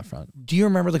of on that front. Do you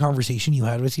remember the conversation you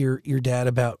had with your dad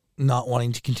about not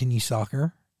wanting to continue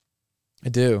soccer? I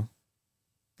do.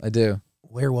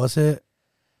 Where was it?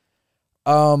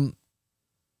 So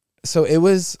it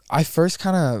was, I first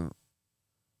kind of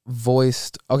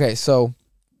voiced, okay, so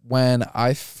when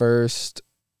I first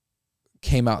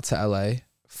came out to LA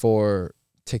for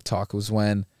TikTok was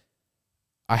when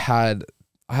I had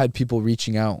people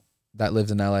reaching out that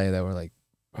lived in LA that were like,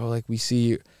 bro, like we see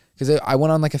you. Because I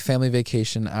went on like a family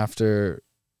vacation after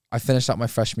I finished out my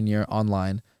freshman year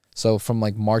online. So from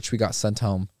like March, we got sent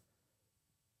home.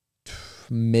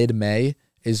 Mid-May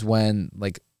is when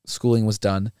like schooling was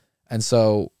done. And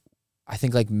so I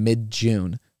think like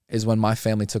mid-June is when my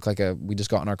family took like we just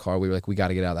got in our car. We were like, we got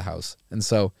to get out of the house. And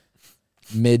so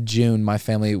mid-June, my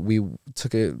family, we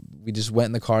just went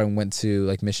in the car and went to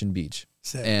like Mission Beach.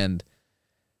 Sick. And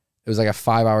it was like a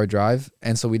 5-hour drive.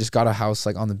 And so we just got a house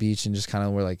like on the beach and just kind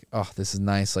of were like, oh, this is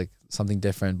nice, like something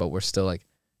different, but we're still like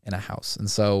in a house. And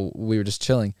so we were just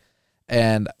chilling.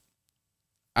 And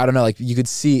I don't know, like you could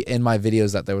see in my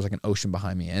videos that there was like an ocean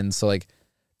behind me. And so like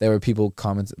there were people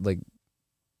commenting, like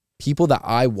people that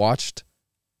I watched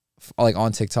like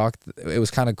on TikTok. It was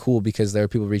kind of cool because there were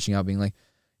people reaching out being like,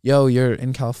 yo, you're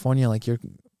in California, like you're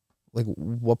like,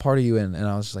 what part are you in? And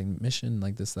I was just like, Mission,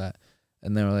 like this, that.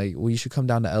 And they were like, well, you should come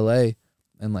down to LA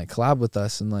and like collab with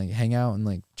us and like hang out and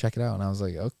like check it out. And I was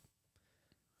like, oh,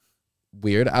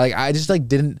 weird. I just like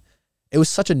didn't, it was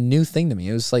such a new thing to me.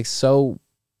 It was like so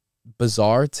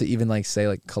bizarre to even like say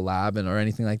like collab or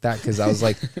anything like that. Cause I was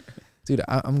like, dude,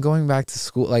 I'm going back to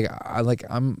school. Like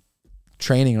I'm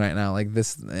training right now, like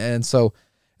this. And so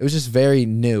it was just very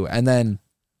new. And then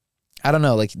I don't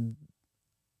know, like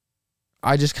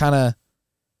I just kind of,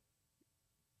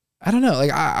 I don't know,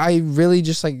 like I really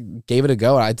just like gave it a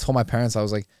go. And I told my parents, I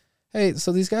was like, hey,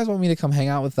 so these guys want me to come hang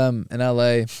out with them in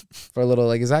LA for a little,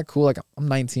 like, is that cool? Like I'm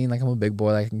 19, like I'm a big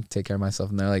boy, like I can take care of myself.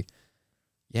 And they're like,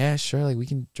 yeah, sure. Like we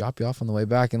can drop you off on the way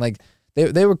back. And like,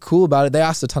 they were cool about it. They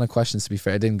asked a ton of questions, to be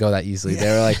fair. It didn't go that easily. Yeah. They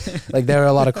were like there were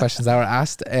a lot of questions that were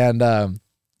asked. And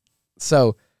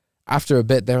so after a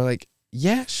bit, they were like,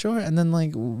 yeah, sure. And then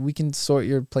like, we can sort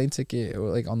your plane ticket or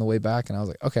like on the way back. And I was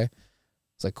like, okay.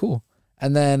 It's like, cool.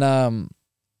 And then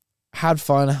had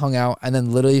fun, hung out. And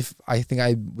then literally, I think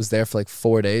I was there for like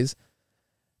 4 days.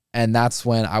 And that's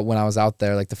when I was out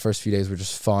there, like the first few days were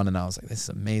just fun. And I was like, this is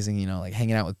amazing, you know, like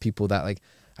hanging out with people that like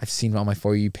I've seen on my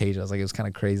For You page. I was like, it was kind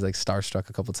of crazy, like starstruck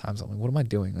a couple of times. I'm like, what am I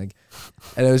doing? Like,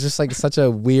 and it was just like such a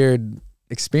weird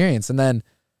experience. And then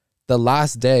the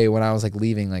last day when I was like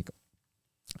leaving, like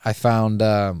I found,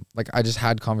 like I just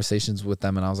had conversations with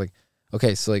them and I was like,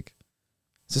 okay, so like,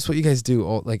 is this what you guys do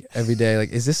all like every day?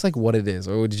 Like, is this like what it is?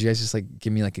 Or did you guys just like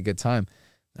give me like a good time?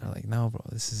 And they're like, no, bro,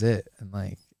 this is it. And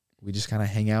like, we just kind of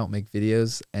hang out, make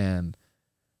videos. And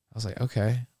I was like,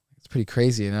 okay, it's pretty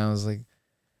crazy. And I was like,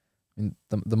 I mean,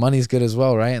 the money's good as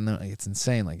well, right? And they're like, it's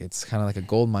insane. Like, it's kind of like a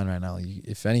gold mine right now.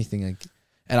 If anything, like,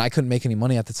 and I couldn't make any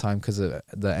money at the time because of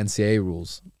the NCAA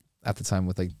rules at the time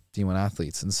with like D1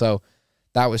 athletes. And so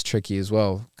that was tricky as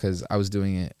well because I was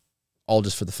doing it all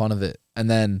just for the fun of it. And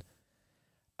then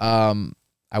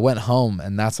I went home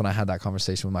and that's when I had that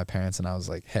conversation with my parents and I was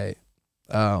like, hey,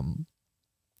 so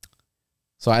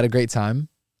I had a great time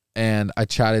and I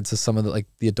chatted to some of the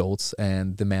adults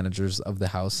and the managers of the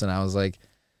house. And I was like,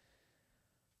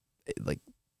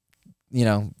 you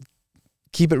know,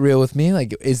 keep it real with me.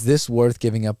 Like, is this worth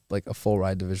giving up like a full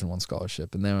ride Division I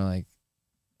scholarship? And they were like,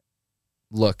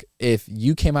 look, if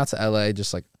you came out to LA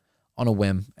just like on a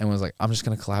whim and was like, I'm just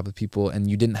going to collab with people and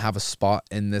you didn't have a spot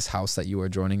in this house that you are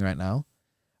joining right now,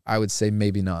 I would say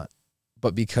maybe not.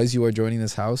 But because you are joining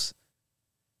this house,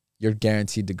 you're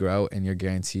guaranteed to grow and you're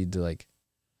guaranteed to like,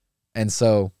 and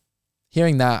so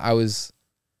hearing that it was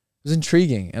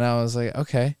intriguing and I was like,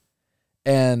 okay.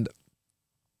 And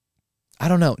I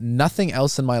don't know, nothing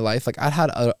else in my life. Like I'd had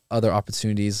other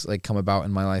opportunities like come about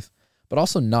in my life, but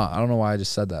also not. I don't know why I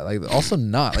just said that. Like also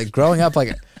not like growing up,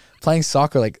 like playing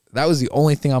soccer, like that was the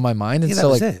only thing on my mind. And yeah, so that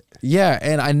was like, it. yeah.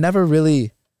 And I never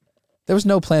really, there was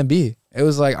no plan B. It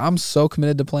was like, I'm so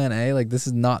committed to plan A. Like this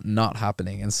is not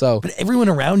happening. And so, but everyone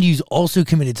around you is also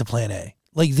committed to plan A.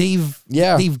 Like they've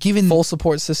given full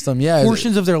support system. Yeah.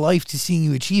 Portions of their life to seeing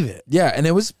you achieve it. Yeah. And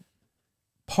it was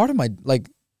part of my like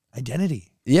identity.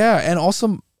 Yeah. And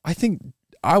also I think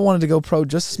I wanted to go pro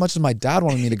just as much as my dad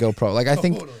wanted me to go pro. Like I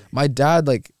think my dad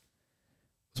like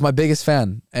was my biggest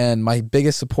fan and my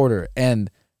biggest supporter. And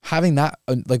having that,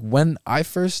 like when I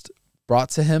first brought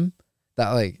to him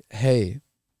that like, hey,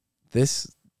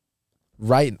 this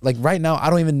right now, I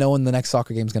don't even know when the next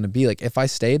soccer game is going to be. Like if I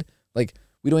stayed, like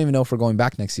we don't even know if we're going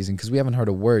back next season because we haven't heard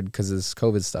a word because of this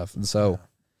COVID stuff. And so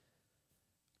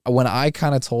when I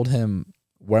kind of told him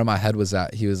where my head was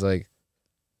at, he was like,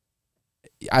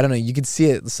 I don't know, you could see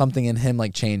it, something in him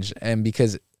like change. And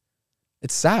because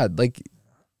it's sad, like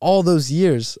all those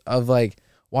years of like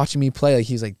watching me play, like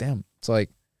he's like, damn, it's like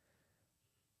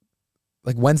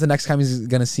when's the next time he's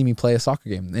gonna see me play a soccer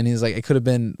game? And he's like, it could have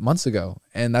been months ago.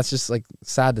 And that's just like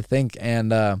sad to think. And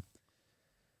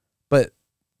but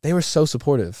they were so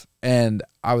supportive. And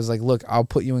I was like, look, I'll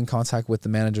put you in contact with the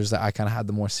managers that I kind of had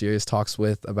the more serious talks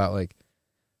with about like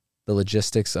the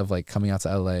logistics of like coming out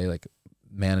to LA, like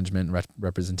management,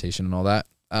 representation and all that.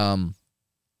 And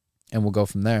we'll go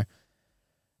from there.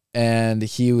 And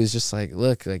he was just like,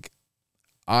 look, like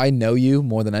I know you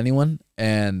more than anyone.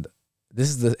 And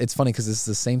it's funny because this is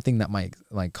the same thing that my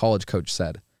college coach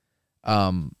said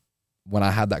when I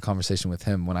had that conversation with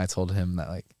him, when I told him that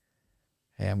like,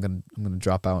 hey, I'm gonna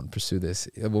drop out and pursue this.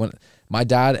 When my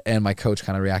dad and my coach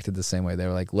kind of reacted the same way. They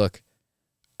were like, look,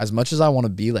 as much as I want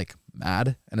to be like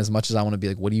mad, and as much as I want to be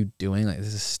like, what are you doing? Like,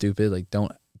 this is stupid. Like,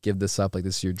 don't give this up. Like,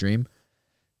 this is your dream.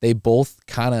 They both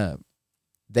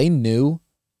they knew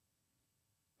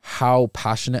how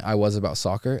passionate I was about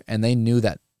soccer, and they knew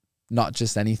that not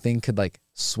just anything could like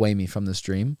sway me from this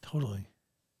dream. Totally.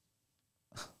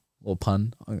 Little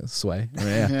pun, sway.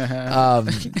 Yeah.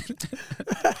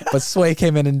 But sway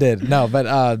came in and did. No,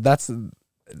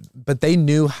 but they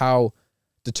knew how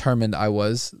determined I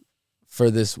was for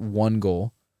this one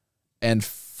goal. And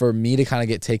for me to kind of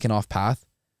get taken off path,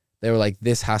 they were like,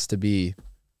 this has to be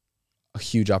a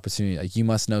huge opportunity. Like, you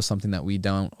must know something that we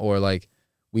don't, or like,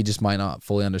 we just might not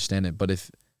fully understand it. But if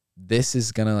this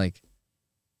is gonna like,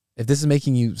 if this is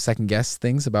making you second guess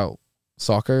things about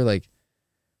soccer, like,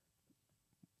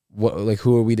 what, like,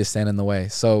 who are we to stand in the way?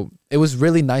 So it was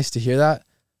really nice to hear that.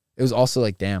 It was also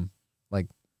like, damn, like,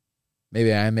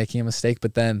 maybe I am making a mistake.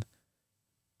 But then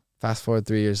fast forward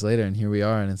 3 years later, and here we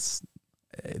are, and it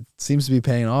seems to be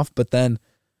paying off. But then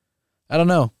I don't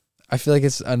know. I feel like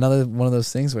it's another one of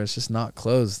those things where it's just not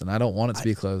closed, and I don't want it to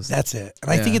be closed. That's it.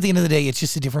 And I think at the end of the day, it's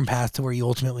just a different path to where you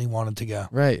ultimately wanted to go.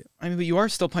 Right. I mean, but you are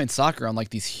still playing soccer on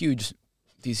like these huge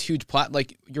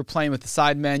like you're playing with the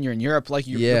sidemen, you're in Europe, like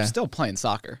you're still playing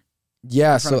soccer.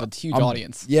 Yeah. In front of a huge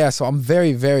audience. Yeah. So I'm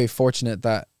very, very fortunate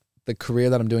that the career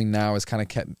that I'm doing now is kind of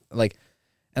kept like,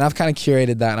 and I've kind of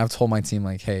curated that, and I've told my team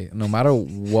like, hey, no matter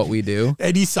what we do,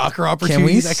 any soccer opportunity,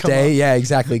 can we stay? Yeah,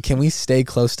 exactly. Can we stay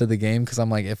close to the game? Because I'm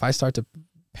like, if I start to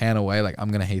pan away, like, I'm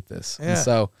gonna hate this. Yeah. And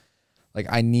so, like,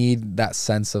 I need that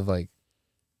sense of like,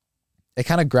 it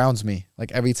kind of grounds me.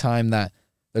 Like, every time that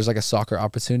there's like a soccer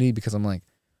opportunity, because I'm like,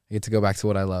 I get to go back to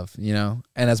what I love, you know.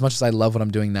 And as much as I love what I'm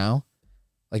doing now,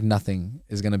 like, nothing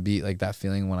is gonna beat like that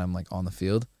feeling when I'm like on the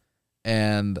field.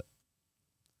 And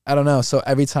I don't know. So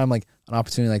every time like an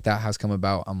opportunity like that has come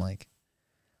about, I'm like,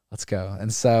 let's go.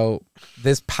 And so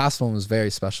this past one was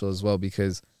very special as well,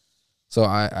 because so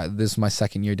I this is my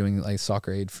second year doing like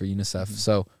soccer aid for UNICEF. Mm-hmm.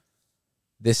 So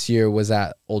this year was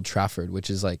at Old Trafford,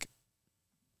 which is like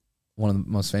one of the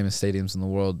most famous stadiums in the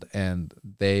world, and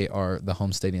they are the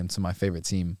home stadium to my favorite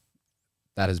team.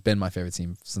 That has been my favorite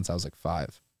team since I was like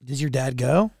 5. Did your dad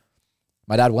go?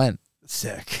 My dad went.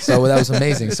 Sick. So that was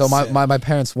amazing. So my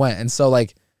parents went, and so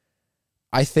like,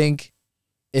 I think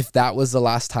if that was the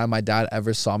last time my dad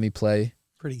ever saw me play,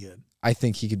 pretty good. I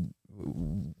think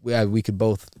we could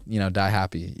both, you know, die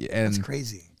happy. And that's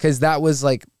crazy. Because that was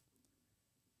like,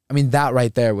 I mean, that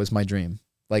right there was my dream.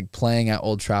 Like, playing at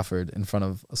Old Trafford in front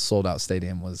of a sold out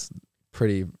stadium was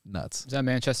pretty nuts. Is that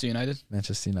Manchester United?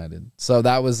 Manchester United. So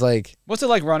that was like, what's it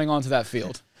like running onto that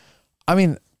field? I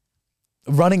mean,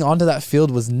 running onto that field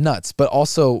was nuts, but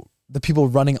also the people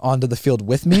running onto the field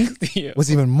with me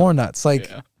was even more nuts. Like,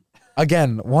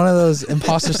 again, one of those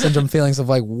imposter syndrome feelings of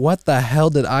like, what the hell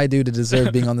did I do to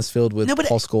deserve being on this field with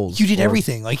Paul Scholes? You did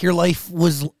everything. Like, your life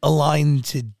was aligned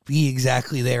to be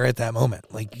exactly there at that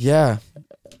moment. Like, yeah,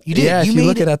 you did. Yeah, you if you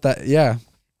look at it that, yeah.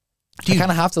 Dude, I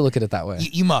kind of have to look at it that way.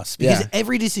 You must, because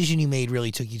every decision you made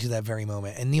really took you to that very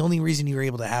moment. And the only reason you were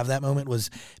able to have that moment was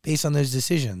based on those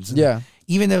decisions. And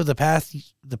even though the paths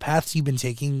you've been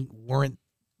taking weren't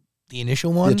the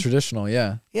initial one. The traditional,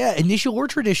 yeah. Yeah, initial or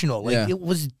traditional. Like, it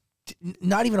was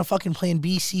not even a fucking plan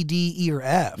B, C, D, E, or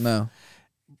F. No.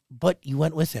 But you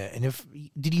went with it. And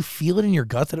did you feel it in your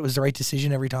gut that it was the right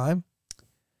decision every time?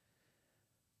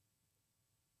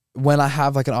 When I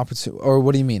have like an opportunity, or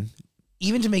what do you mean?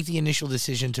 Even to make the initial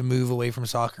decision to move away from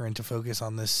soccer and to focus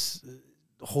on this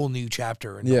whole new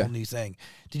chapter and whole new thing.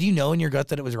 Did you know in your gut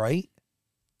that it was right?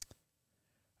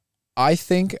 I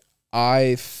think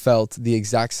I felt the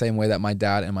exact same way that my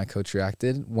dad and my coach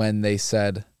reacted when they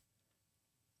said,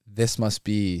 this must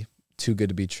be too good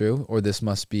to be true, or this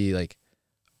must be like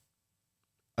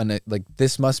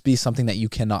this must be something that you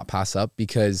cannot pass up,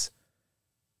 because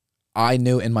I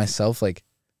knew in myself, like,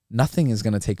 nothing is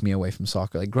going to take me away from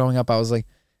soccer. Like, growing up, I was like,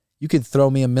 you could throw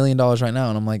me $1 million right now,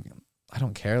 and I'm like, I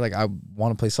don't care. Like, I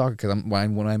want to play soccer because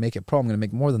when I make it pro, I'm going to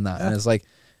make more than that. Yeah. And it's like,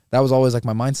 that was always like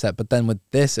my mindset. But then with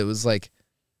this, it was like,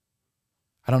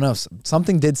 I don't know.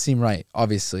 Something did seem right,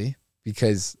 obviously,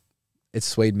 because it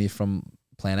swayed me from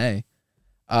plan A.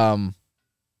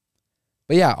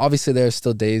 But yeah, obviously there's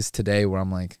still days today where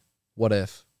I'm like, what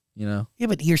if, you know? Yeah,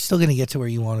 but you're still going to get to where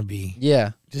you want to be.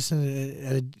 Yeah. Just in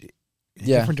a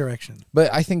different direction.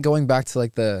 But I think going back to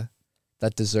like that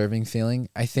deserving feeling,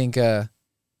 I think it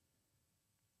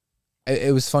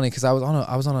was funny because I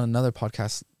was on another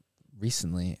podcast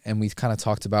recently, and we kind of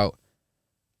talked about,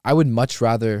 I would much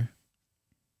rather,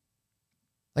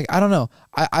 like, I don't know,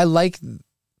 I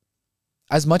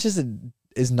as much as it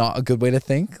is not a good way to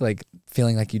think, like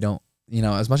feeling like you don't,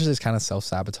 as much as it's kind of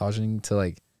self-sabotaging to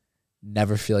like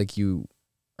never feel like you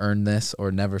earn this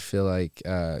or never feel like,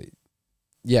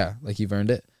 like you've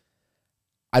earned it.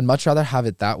 I'd much rather have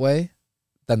it that way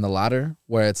than the latter,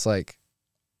 where it's like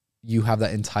you have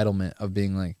that entitlement of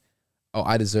being like, oh,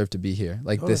 I deserve to be here,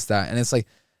 like this, that. And it's like,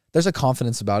 there's a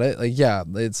confidence about it. Like, yeah,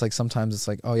 it's like sometimes it's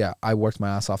like, oh yeah, I worked my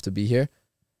ass off to be here.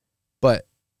 But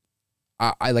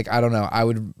I don't know.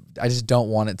 I just don't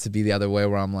want it to be the other way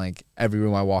where I'm like, every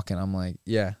room I walk in, I'm like,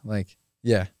 yeah.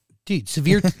 Dude,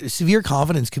 severe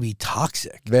confidence could be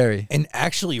toxic. Very. And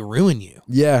actually ruin you.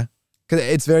 Yeah. Because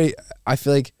it's very, I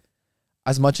feel like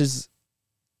as much as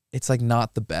it's like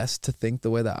not the best to think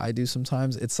the way that I do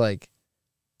sometimes, it's like,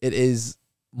 it is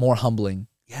more humbling.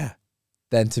 Yeah.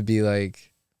 Than to be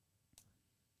like,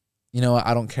 you know what,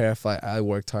 I don't care if I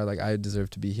worked hard, like I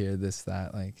deserve to be here, this,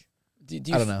 that, like, I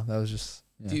don't know. That was just,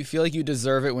 yeah. Do you feel like you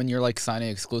deserve it when you're like signing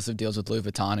exclusive deals with Louis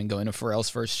Vuitton and going to Pharrell's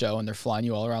first show and they're flying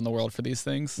you all around the world for these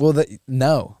things? Well,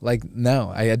 no,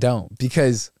 I don't,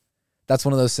 because that's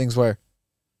one of those things where,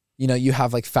 you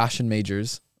have like fashion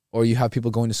majors or you have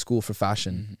people going to school for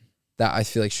fashion that I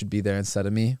feel like should be there instead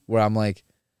of me, where I'm like,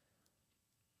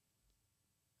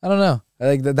 I don't know.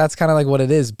 Like that's kind of like what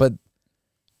it is, but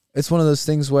it's one of those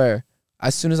things where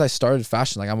as soon as I started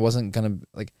fashion, like I wasn't going to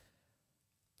like,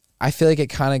 I feel like it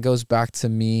kind of goes back to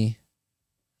me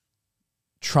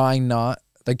trying my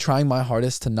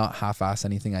hardest to not half-ass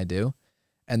anything I do.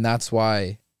 And that's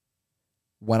why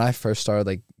when I first started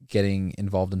like getting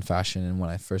involved in fashion and when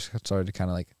I first started to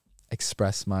kind of like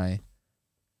express my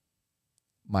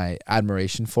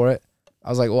admiration for it, I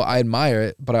was like, well, I admire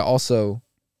it, but I also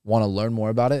want to learn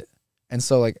more about it. And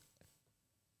so like,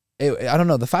 I don't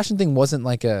know, the fashion thing wasn't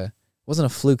a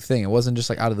fluke thing. It wasn't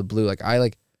just like out of the blue. Like I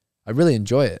really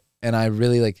enjoy it. And I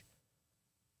really like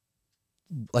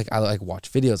I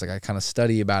watch videos, like I kind of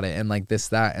study about it and like this,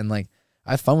 that, and like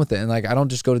I have fun with it. And like I don't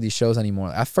just go to these shows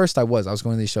anymore. At first I was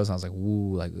going to these shows and I was like,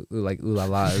 woo, ooh la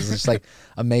la. It was just like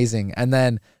amazing. And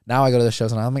then now I go to the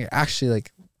shows and I'm like, actually,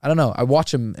 like, I don't know. I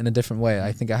watch them in a different way.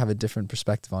 I think I have a different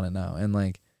perspective on it now. And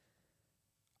like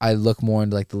I look more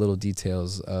into like the little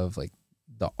details of like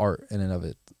the art in and of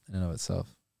itself,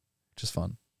 which is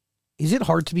fun. Is it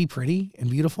hard to be pretty and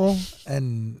beautiful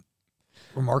and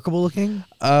remarkable looking?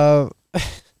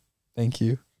 Thank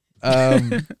you.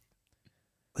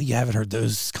 You haven't heard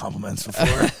those compliments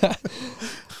before.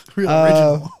 Real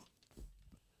original.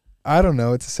 I don't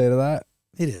know what to say to that.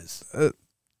 It is.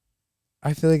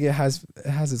 I feel like it has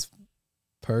its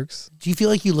perks. Do you feel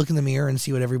like you look in the mirror and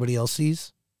see what everybody else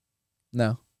sees?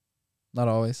 No, not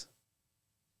always.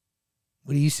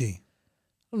 What do you see?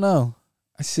 I don't know.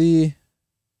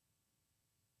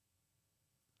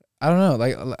 I don't know,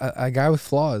 like a guy with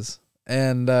flaws.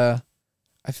 And I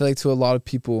feel like to a lot of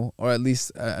people, or at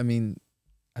least, I mean,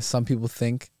 as some people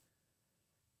think,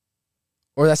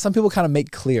 or that some people kind of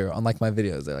make clear on like my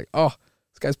videos. They're like, oh,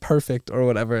 this guy's perfect or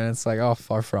whatever. And it's like, oh,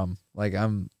 far from. Like,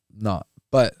 I'm not.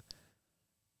 But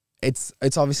it's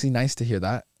obviously nice to hear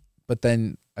that. But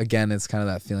then again, it's kind of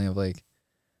that feeling of like,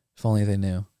 if only they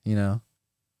knew,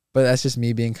 But that's just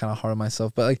me being kind of hard on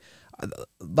myself. But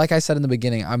like I said in the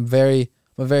beginning, I'm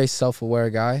a very self-aware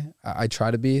guy. I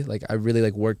try to be. Like, I really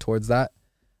like work towards that.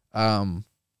 And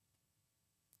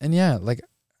yeah, like,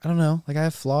 I don't know. Like, I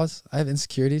have flaws. I have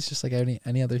insecurities just like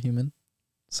any other human.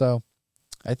 So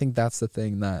I think that's the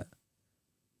thing that.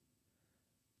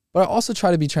 But I also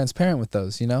try to be transparent with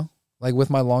those, like with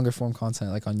my longer form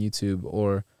content, like on YouTube,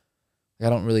 or like I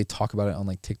don't really talk about it on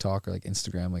like TikTok or like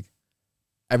Instagram. Like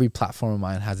every platform of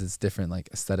mine has its different like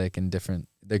aesthetic and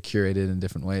they're curated in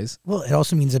different ways. Well, it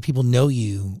also means that people know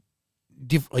you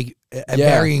at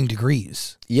varying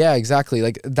degrees. Yeah, exactly.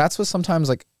 Like that's what sometimes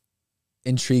like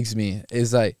intrigues me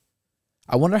is like,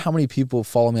 I wonder how many people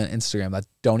follow me on Instagram that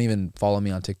don't even follow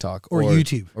me on TikTok or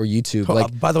YouTube.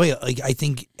 Like, by the way, like I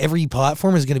think every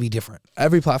platform is going to be different.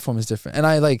 Every platform is different, and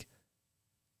I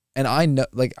know,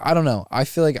 like I don't know. I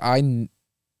feel like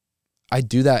I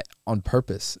do that on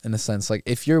purpose in a sense. Like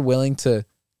if you're willing to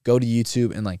go to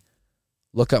YouTube and like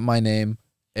look up my name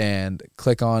and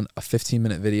click on a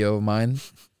 15-minute video of mine,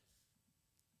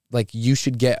 like you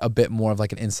should get a bit more of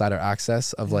like an insider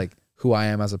access of like who I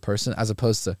am as a person, as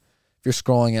opposed to if you're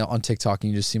scrolling on TikTok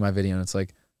and you just see my video and it's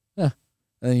like, and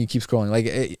then you keep scrolling. Like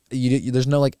there's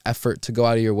no like effort to go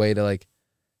out of your way to like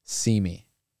see me.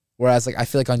 Whereas like I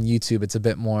feel like on YouTube it's a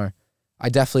bit more. I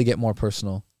definitely get more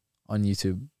personal on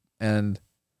YouTube, and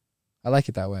I like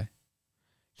it that way.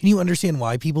 Can you understand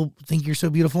why people think you're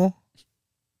so beautiful?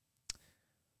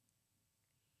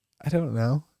 I don't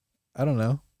know.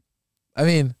 I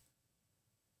mean,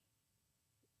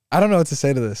 I don't know what to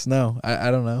say to this. No,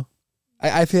 I don't know.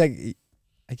 I feel like,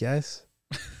 I guess.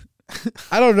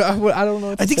 I don't know. I don't know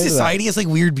what to I think say society has like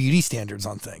weird beauty standards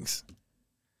on things.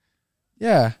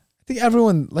 Yeah. I think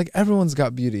everyone's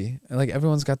got beauty. And like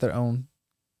everyone's got their own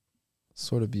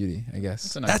sort of beauty, I guess.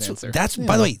 That's a nice answer. That's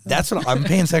by the way, that's what I'm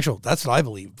pansexual. That's what I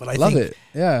believe. But I love think it.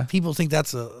 Yeah. people think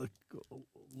that's a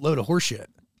load of horseshit.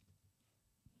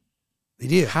 They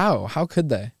do. How could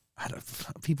they?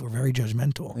 People are very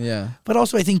judgmental. Yeah. But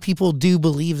also I think people do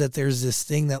believe that there's this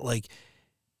thing that like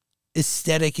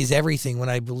aesthetic is everything, when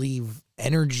I believe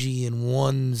energy and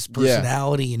one's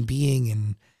personality and being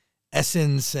and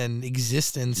essence and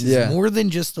existence is more than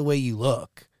just the way you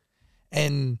look.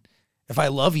 And if I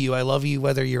love you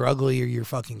whether you're ugly or you're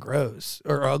fucking gross,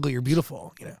 or ugly or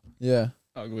beautiful, you know. Yeah.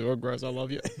 Ugly or gross, I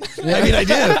love you. I mean, I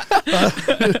do.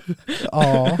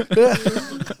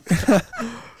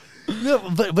 No,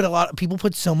 but a lot of people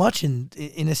put so much in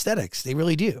aesthetics. They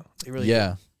really do. They really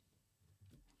do.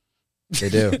 They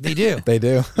do. They do. They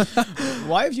do.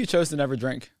 Why have you chosen to never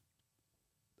drink?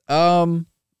 I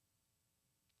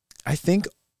think,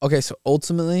 okay, so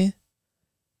ultimately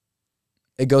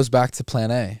it goes back to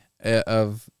plan A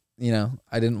of, you know,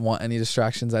 I didn't want any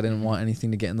distractions. I didn't want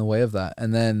anything to get in the way of that.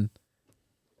 And then,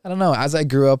 I don't know, as I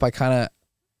grew up, I kind of,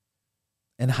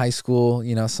 in high school,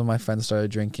 you know, some of my friends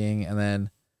started drinking, and then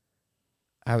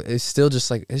it's still just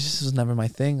like, it just was never my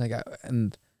thing. Like,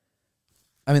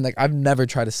 I've never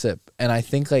tried to sip. And I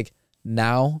think like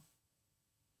now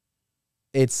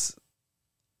it's,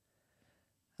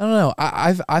 I don't know.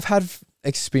 I've had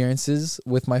experiences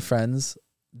with my friends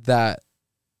that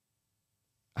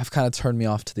have kind of turned me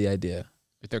off to the idea.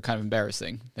 But they're kind of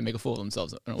embarrassing. They make a fool of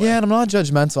themselves in a way. Yeah, and I'm not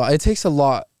judgmental. It takes a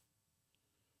lot.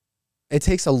 It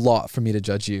takes a lot for me to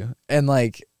judge you. And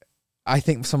like, I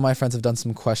think some of my friends have done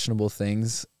some questionable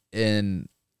things in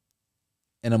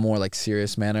a more like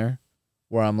serious manner,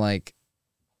 where I'm like,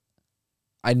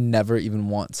 I never even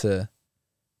want to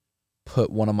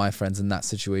put one of my friends in that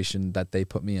situation that they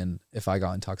put me in if I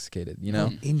got intoxicated, you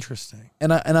know? Interesting.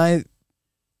 And I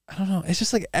don't know. It's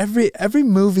just like every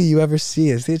movie you ever see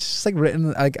it's just like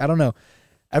written, like, I don't know.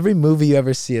 Every movie you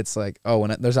ever see, it's like, oh,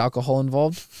 when there's alcohol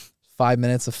involved, 5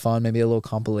 minutes of fun, maybe a little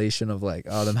compilation of like,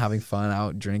 oh, them having fun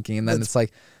out drinking, and then it's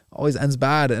like always ends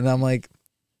bad. And I'm like,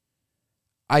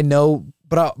 I know,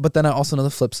 but then I also know the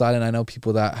flip side, and I know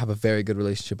people that have a very good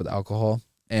relationship with alcohol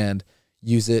and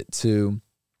use it to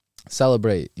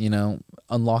celebrate, you know,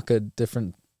 unlock a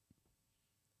different,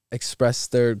 express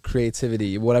their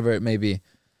creativity, whatever it may be.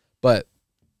 But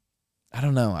I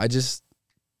don't know. It's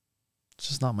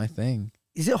just not my thing.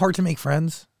 Is it hard to make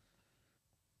friends?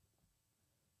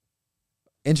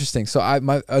 Interesting. So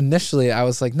initially I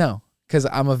was like, no, because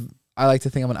I like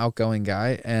to think I'm an outgoing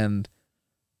guy, and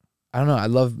I don't know, I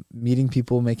love meeting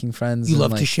people, making friends. You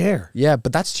love like, to share. Yeah,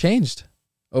 but that's changed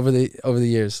over the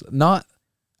years. Not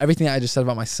everything I just said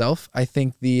about myself. I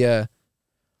think my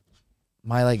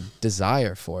like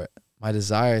desire for it, my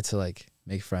desire to like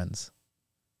make friends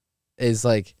is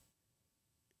like,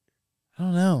 I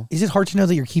don't know. Is it hard to know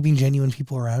that you're keeping genuine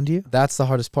people around you? That's the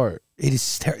hardest part. It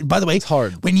is. By the way, it's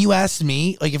hard. When you asked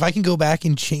me, like, if I can go back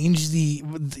and change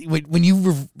when you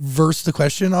reverse the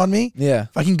question on me, yeah,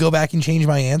 if I can go back and change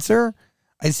my answer,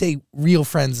 I'd say real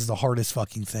friends is the hardest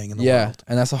fucking thing in the world.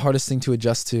 And that's the hardest thing to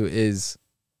adjust to, is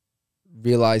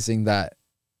realizing that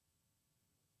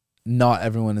not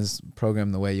everyone is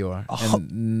programmed the way you are,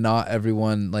 and not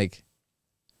everyone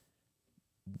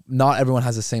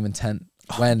has the same intent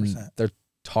when 100%. They're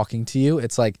talking to you.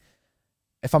 It's like,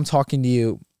 if I'm talking to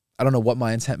you, I don't know what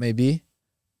my intent may be,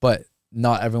 but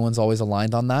not everyone's always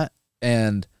aligned on that.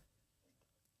 And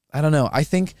I don't know. I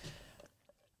think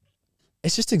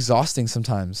it's just exhausting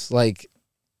sometimes, like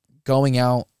going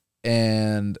out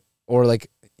or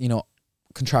like, you know,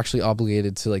 contractually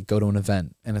obligated to like go to an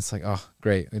event, and it's like, oh,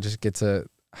 great. I just get to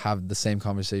have the same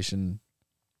conversation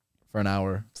for an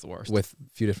hour. It's the worst. With a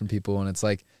few different people. And it's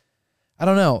like, I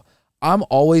don't know.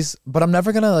 But I'm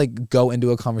never gonna like go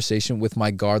into a conversation with my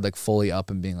guard like fully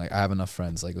up and being like, I have enough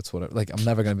friends, like it's whatever. Like, I'm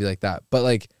never gonna be like that. But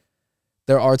like,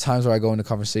 there are times where I go into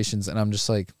conversations and I'm just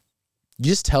like, you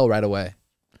just tell right away.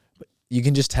 You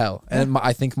can just tell. And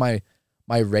I think my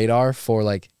radar for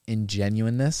like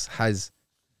ingenuineness has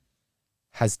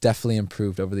definitely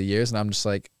improved over the years, and I'm just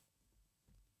like,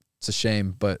 it's a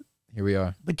shame, but here we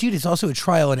are. But dude, it's also a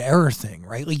trial and error thing,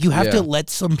 right? Like, you have to let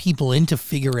some people in to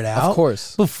figure it out, of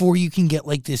course, before you can get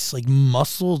like this like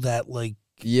muscle that like,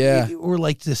 or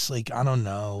like this like, I don't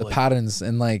know, the like, patterns.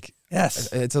 And like,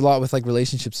 yes, it's a lot with like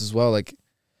relationships as well. Like,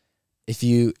 if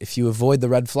you avoid the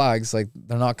red flags, like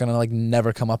they're not gonna like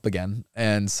never come up again,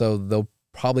 and so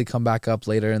probably come back up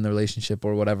later in the relationship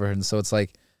or whatever. And so it's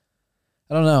like,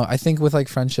 I don't know. I think with like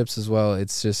friendships as well,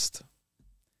 it's just,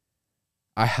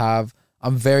 I'm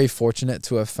very fortunate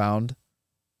to have found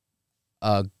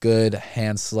a good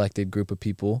hand-selected group of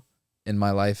people in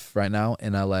my life right now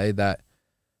in LA that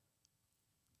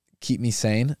keep me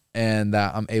sane and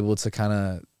that I'm able to kind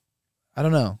of, I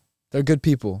don't know, they're good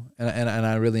people and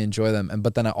I really enjoy them.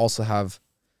 But then I also have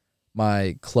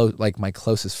my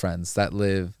closest friends that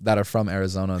are from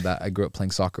Arizona that I grew up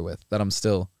playing soccer with, that I'm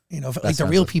still, like the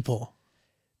real people.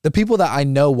 The people that I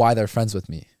know why they're friends with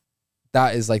me.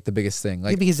 That is like the biggest thing.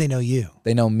 Like, because they know you.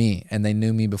 They know me and they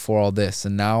knew me before all this.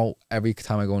 And now every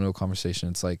time I go into a conversation,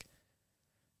 it's like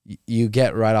you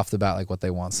get right off the bat like what they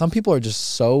want. Some people are just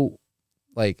so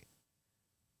like,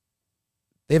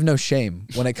 they have no shame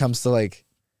when it comes to like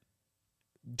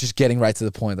just getting right to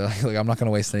the point. They're like I'm not going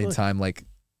to waste any time. Like,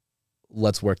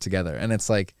 let's work together. And it's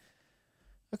like,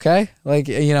 okay, like,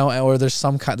 or there's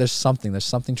something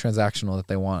transactional that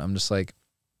they want. I'm just like,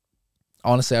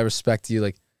 honestly, I respect you,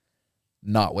 like,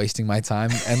 not wasting my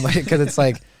time. And like, cause it's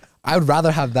like, I would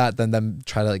rather have that than them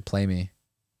try to like play me.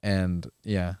 And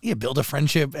yeah, build a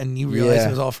friendship and you realize it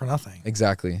was all for nothing.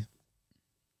 Exactly.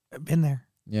 I've been there.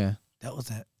 Yeah. That was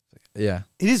it. Yeah.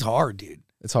 It is hard, dude.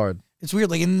 It's hard. It's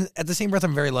weird. Like, at the same breath,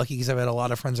 I'm very lucky because I've had a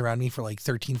lot of friends around me for like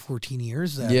 13, 14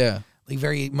 years. Like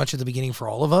very much at the beginning for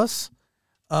all of us.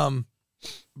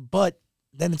 But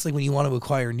then it's like when you want to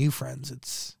acquire new friends,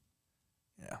 it's,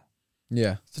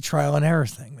 it's a trial and error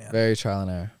thing, man. Very trial and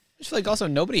error. It's like also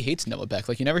nobody hates Noah Beck.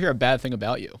 Like you never hear a bad thing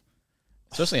about you.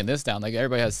 Especially in this town. Like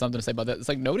everybody has something to say about that. It's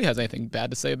like nobody has anything bad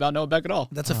to say about Noah Beck at all.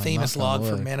 That's a famous log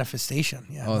for manifestation.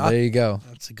 Yeah. Oh, there you go.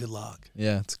 That's a good log.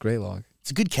 Yeah, it's a great log.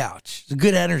 It's a good couch. It's a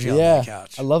good energy on the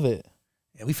couch. I love it.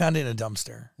 Yeah, we found it in a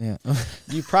dumpster. Yeah.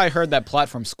 You probably heard that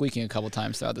platform squeaking a couple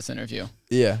times throughout this interview.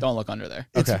 Yeah. Don't look under there.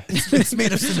 Okay. It's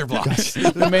made of cinder blocks.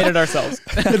 We made it ourselves.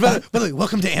 By the way,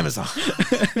 welcome to Amazon.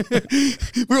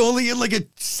 We're only in like a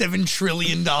 $7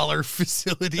 trillion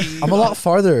facility. I'm a lot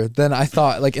farther than I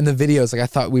thought. Like in the videos, like I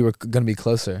thought we were going to be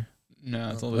closer. No,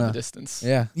 it's a little bit of distance.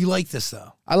 Yeah. You like this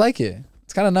though? I like it.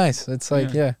 It's kind of nice. It's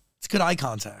like, It's good eye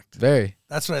contact. Very.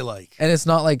 That's what I like. And it's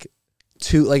not like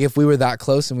too, like if we were that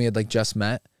close and we had like just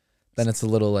met, then it's a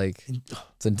little like,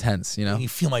 it's intense, you know? And you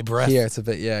feel my breath. Here, it's a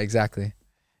bit, exactly.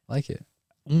 I like it.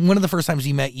 One of the first times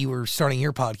you met, you were starting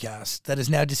your podcast that is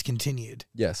now discontinued.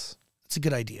 Yes. It's a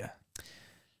good idea.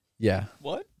 Yeah.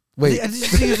 What? Wait. I just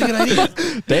think it's a good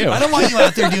idea. Damn. I don't want you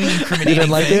out there doing incriminating You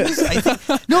didn't like things.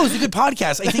 it? No, it's a good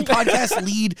podcast. I think podcasts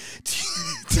lead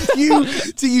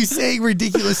to you saying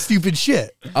ridiculous, stupid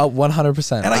shit.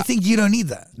 100%. And I think you don't need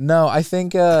that. No, I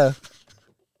think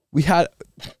we had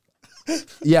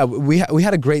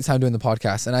a great time doing the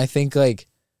podcast. And I think like,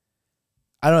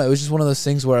 I don't know, it was just one of those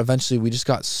things where eventually we just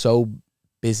got so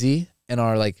busy in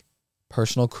our like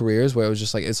personal careers where it was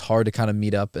just like, it's hard to kind of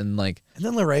meet up and like. And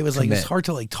then Larray was like, it's hard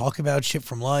to like talk about shit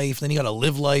from life. Then you got to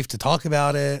live life to talk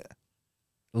about it.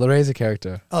 Larray's a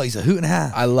character. Oh, he's a hoot and a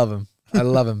half. I love him. I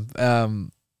love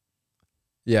him.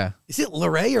 Yeah. Is it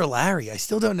Larray or Larry? I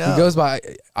still don't know. He goes by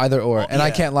either or. And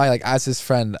I can't lie, like as his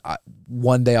friend,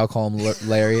 one day I'll call him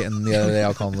Larry and the other day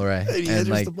I'll call him Larray. And he and answers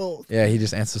like, to both. Yeah, he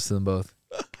just answers to them both.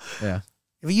 Yeah.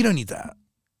 But you don't need that.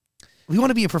 We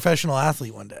want to be a professional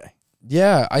athlete one day.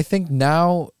 Yeah, I think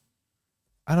now,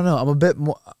 I don't know, I'm a bit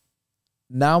more,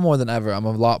 now more than ever, I'm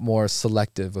a lot more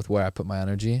selective with where I put my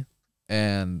energy.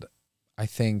 And I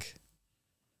think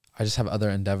I just have other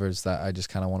endeavors that I just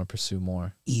kind of want to pursue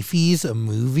more. Iphis, a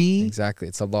movie. Exactly.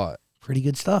 It's a lot. Pretty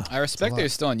good stuff. I respect that you're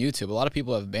still on YouTube. A lot of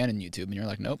people have abandoned YouTube, and you're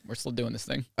like, nope, we're still doing this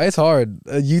thing. It's hard.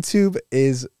 YouTube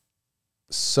is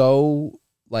so,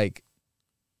 like,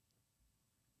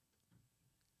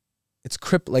 it's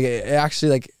like, it actually,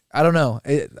 like, I don't know.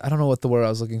 I don't know what the word I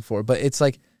was looking for, but it's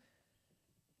like,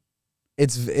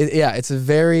 it's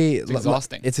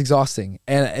exhausting. It's exhausting.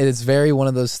 And it's very one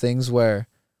of those things where,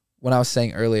 when I was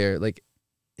saying earlier, like,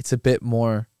 it's a bit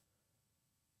more,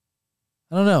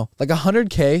 I don't know, like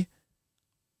 100K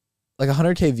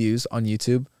views on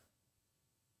YouTube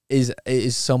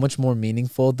is so much more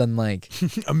meaningful than like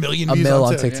a million a views mil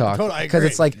on TikTok. TikTok. Yeah, totally, because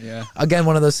it's like, Yeah. again,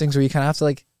 one of those things where you kind of have to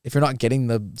like, if you're not getting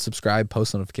the subscribe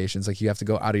post notifications, like you have to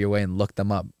go out of your way and look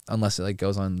them up unless it like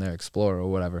goes on their Explorer or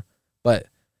whatever. But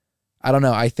I don't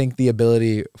know. I think the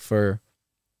ability for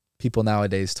people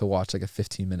nowadays to watch like a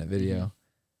 15-minute video,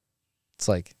 it's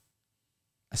like,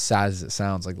 as sad as it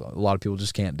sounds, like a lot of people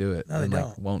just can't do it and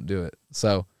like won't do it.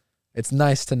 So it's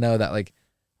nice to know that like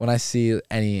when I see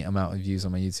any amount of views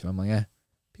on my YouTube, I'm like,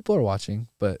 people are watching,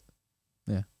 but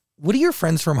yeah. What do your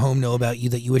friends from home know about you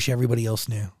that you wish everybody else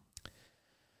knew?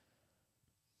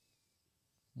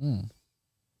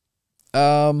 It's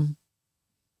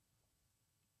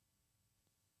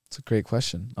a great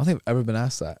question. I don't think I've ever been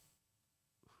asked that.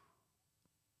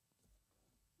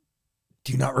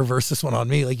 Do not reverse this one on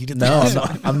me like you did. No,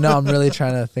 the I'm really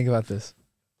trying to think about this.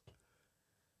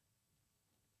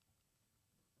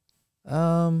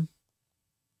 I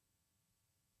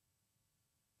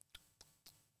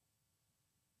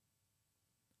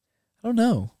don't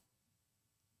know.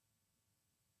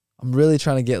 I'm really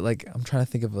trying to get I'm trying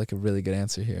to think of like a really good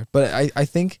answer here. But I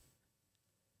think,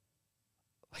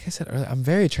 like I said earlier, I'm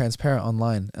very transparent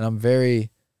online, and I'm very,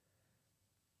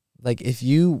 like, if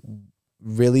you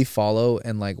really follow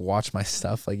and like watch my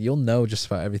stuff, like you'll know just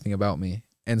about everything about me.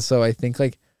 And so I think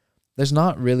like there's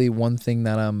not really one thing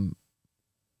that I'm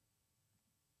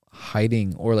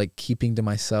hiding or like keeping to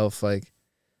myself, like,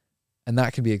 and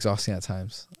that can be exhausting at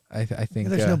times. I think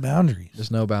there's no boundaries. There's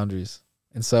no boundaries.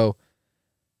 And so,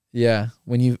 yeah,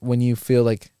 when you feel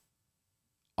like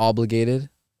obligated,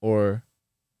 or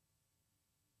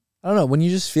I don't know, when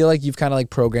you just feel like you've kind of like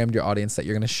programmed your audience that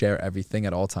you're going to share everything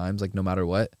at all times, like no matter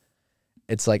what,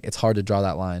 it's like, it's hard to draw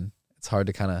that line. It's hard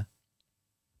to kind of,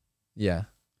 yeah,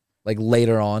 like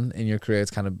later on in your career,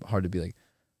 it's kind of hard to be like,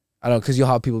 I don't know, because you'll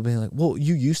have people being like, well,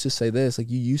 you used to say this, like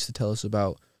you used to tell us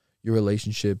about your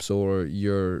relationships or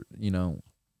your,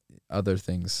 other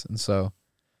things. And so,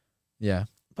 yeah.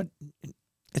 But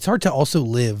it's hard to also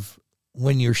live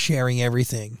when you're sharing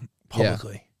everything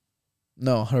publicly.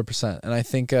 Yeah. No, 100%. And I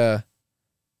think, yeah,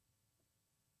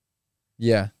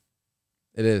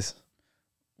 it is.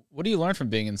 What do you learn from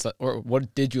being in such, or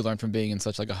what did you learn from being in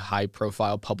such like a high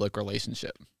profile public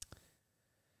relationship?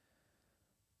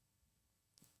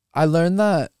 I learned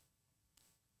that,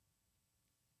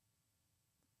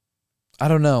 I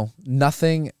don't know,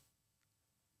 nothing,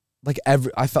 like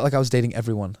I felt like I was dating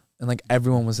everyone, and like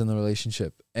everyone was in the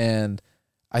relationship. And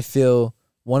I feel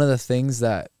one of the things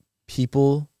that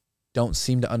people don't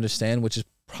seem to understand, which is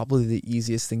probably the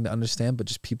easiest thing to understand, but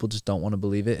just people just don't want to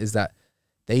believe it, is that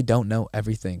they don't know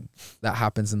everything that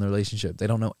happens in the relationship. They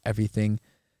don't know everything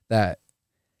that,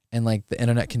 and like the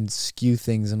internet can skew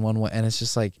things in one way. And it's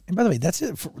just like, and by the way, that's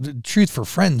it for the truth for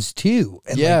friends too.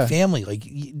 And yeah, like family, like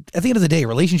at the end of the day, a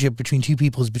relationship between two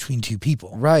people is between two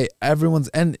people. Right. Everyone's,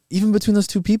 and even between those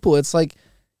two people, it's like,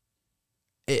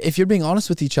 if you're being honest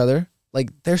with each other, like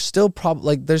there's still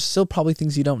probably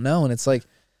things you don't know. And it's like,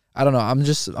 I don't know.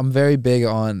 I'm very big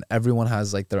on everyone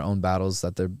has like their own battles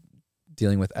that they're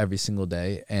dealing with every single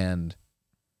day. And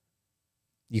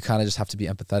you kind of just have to be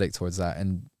empathetic towards that.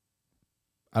 And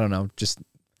I don't know, just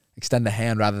extend a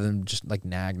hand rather than just like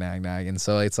nag. And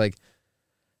so it's like,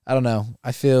 I don't know.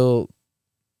 I feel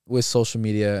with social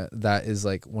media, that is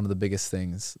like one of the biggest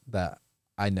things that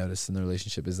I noticed in the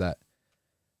relationship, is that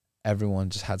everyone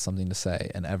just had something to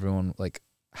say, and everyone like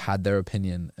had their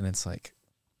opinion. And it's like,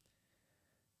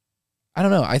 I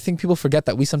don't know. I think people forget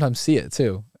that we sometimes see it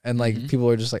too. And like people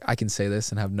are just like, I can say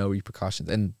this and have no repercussions,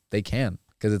 and they can,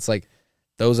 because it's like,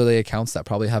 those are the accounts that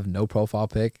probably have no profile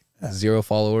pic, 0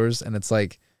 followers. And it's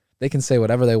like, they can say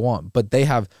whatever they want, but they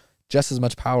have just as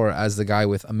much power as the guy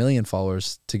with 1 million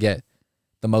followers to get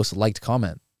the most liked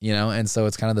comment, And so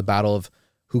it's kind of the battle of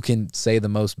who can say the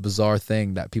most bizarre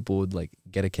thing that people would like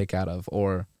get a kick out of,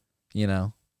 or,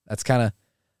 that's kind of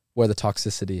where the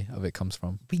toxicity of it comes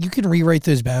from. But you can rewrite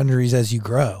those boundaries as you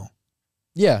grow.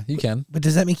 Yeah, you can. But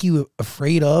does that make you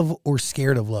afraid of or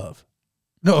scared of love?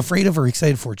 No, afraid of or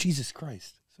excited for? Jesus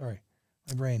Christ. Sorry.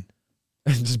 My brain.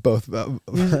 Just both. I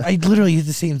literally did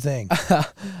the same thing.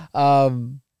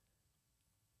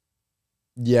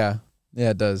 Yeah,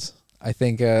 it does. I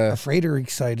think afraid or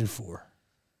excited for?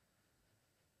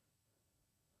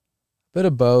 A bit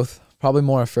of both. Probably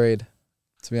more afraid,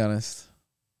 to be honest.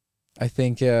 I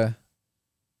think, yeah,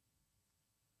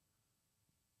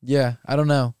 I don't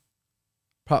know.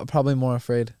 Probably more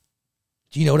afraid.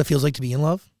 Do you know what it feels like to be in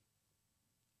love?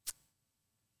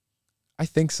 I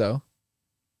think so.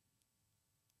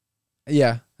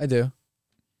 Yeah, I do.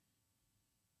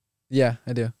 Yeah,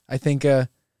 I do. I think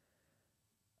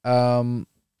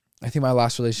my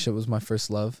last relationship was my first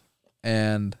love,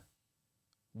 and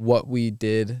what we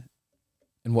did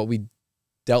and what we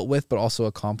dealt with but also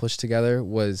accomplished together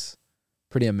was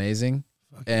pretty amazing.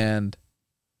 Okay. And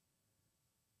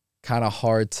kind of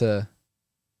hard to,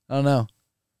 I don't know,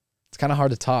 it's kind of hard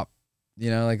to top,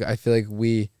 like I feel like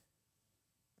we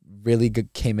really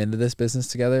came into this business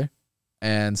together.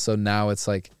 And so now it's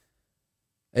like,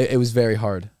 it was very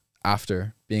hard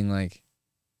after being like,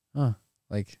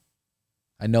 like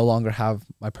I no longer have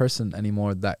my person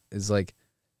anymore that is like,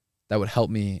 that would help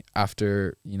me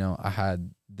after, I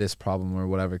had this problem or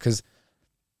whatever. Because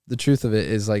the truth of it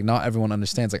is like, not everyone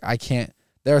understands. Like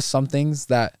there are some things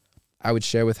that I would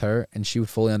share with her, and she would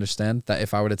fully understand that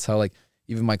if I were to tell like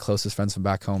even my closest friends from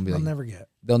back home, they'll never get.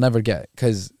 They'll never get,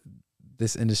 because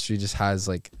this industry just has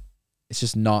like, it's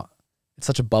just not, it's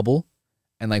such a bubble,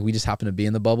 and like we just happen to be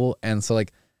in the bubble, and so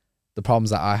like the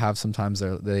problems that I have sometimes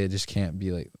they just can't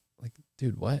be like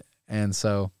dude, what? And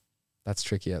so that's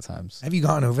tricky at times. Have you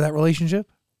gotten over that relationship?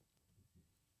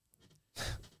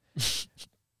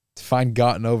 Define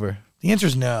gotten over. The answer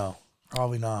is no,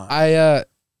 probably not. I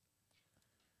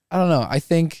don't know. I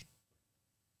think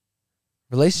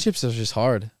relationships are just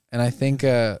hard, and I think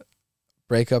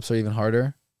breakups are even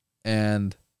harder.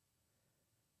 And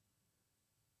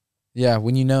yeah,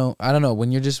 when I don't know,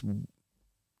 when you're just,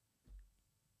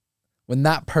 when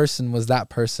that person was that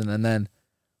person, and then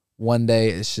one day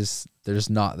it's just, they're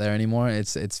just not there anymore.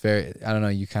 It's very, I don't know,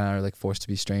 you kind of are like forced to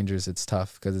be strangers. It's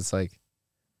tough, because it's like,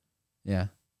 yeah,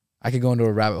 I could go into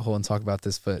a rabbit hole and talk about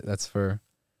this, but that's for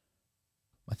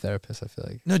my therapist, I feel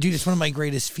like. No, dude, it's one of my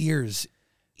greatest fears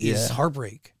is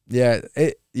heartbreak. Yeah.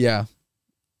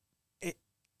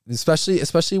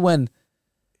 Especially when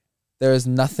there is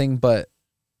nothing but,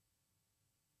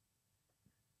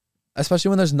 especially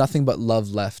when there's nothing but love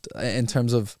left, in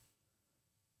terms of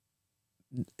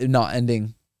it not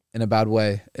ending in a bad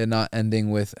way, it not ending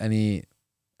with any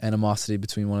animosity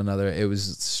between one another. It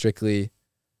was strictly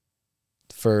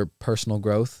for personal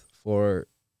growth, for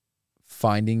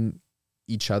finding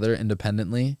each other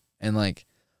independently, and like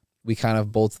we kind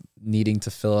of both needing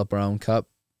to fill up our own cup,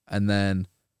 and then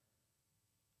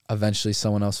eventually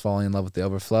someone else falling in love with the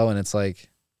overflow. And it's like,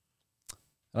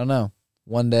 I don't know,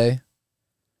 one day,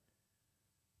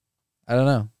 I don't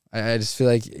know. I just feel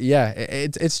like, yeah,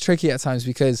 it's tricky at times,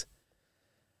 because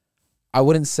I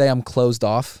wouldn't say I'm closed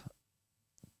off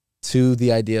to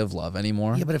the idea of love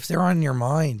anymore. Yeah, but if they're on your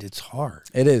mind, it's hard.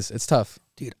 It is. It's tough.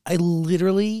 Dude, I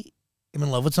literally am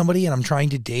in love with somebody and I'm trying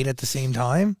to date at the same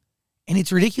time. And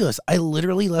it's ridiculous. I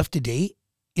literally left a date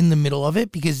in the middle of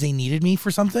it because they needed me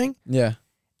for something. Yeah.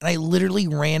 And I literally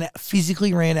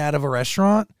physically ran out of a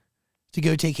restaurant to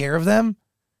go take care of them.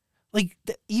 Like,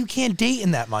 you can't date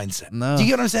in that mindset. No. Do you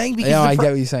get what I'm saying? Because yeah, I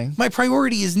get what you're saying. My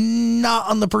priority is not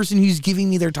on the person who's giving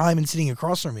me their time and sitting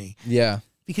across from me. Yeah.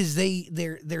 Because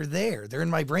they're there. They're in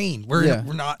my brain. We're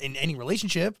not in any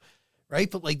relationship, right?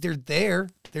 But like they're there.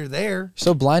 They're there.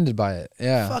 So blinded by it.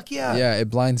 Yeah. Fuck yeah. Yeah, it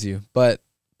blinds you. But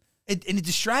it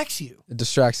distracts you. It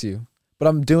distracts you.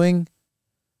 But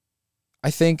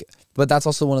I think, but that's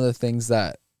also one of the things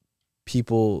that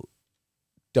people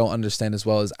don't understand as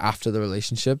well, is after the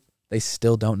relationship, they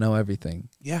still don't know everything.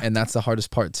 Yeah. And that's the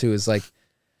hardest part too, is like,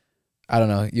 I don't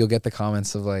know, you'll get the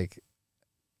comments of like,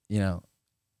 you know,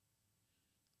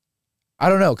 I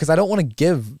don't know, because I don't want to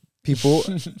give people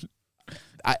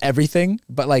everything,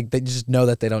 but like they just know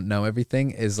that they don't know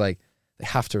everything, is like, they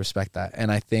have to respect that.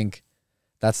 And I think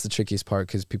that's the trickiest part,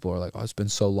 because people are like, oh, it's been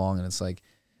so long. And it's like,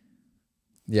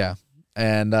 yeah.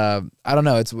 And I don't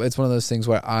know, it's one of those things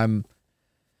where I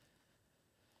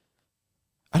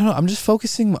don't know, I'm just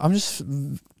focusing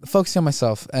on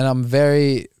myself, and I'm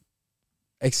very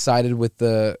excited with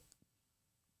the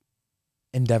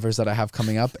endeavors that I have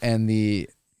coming up and the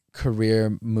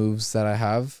career moves that I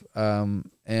have.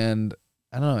 And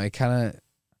I don't know,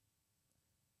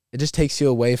 it just takes you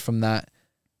away from that,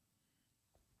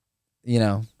 you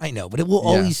know. I know, but it will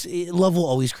love will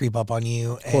always creep up on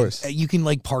you. Of course. You can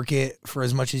like park it for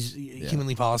as much as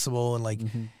humanly possible, and like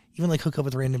even like hook up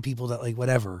with random people that like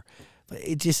whatever. But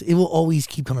it will always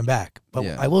keep coming back. But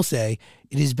I will say,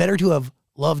 it is better to have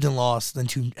loved and lost than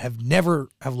to have never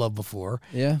have loved before.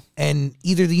 Yeah. And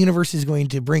either the universe is going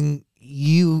to bring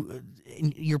you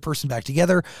and your person back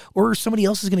together, or somebody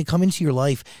else is going to come into your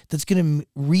life that's going to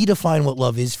redefine what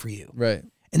love is for you. Right.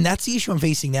 And that's the issue I'm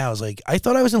facing now, is like, I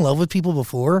thought I was in love with people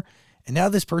before, and now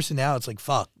this person now, it's like,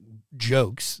 fuck,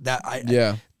 jokes.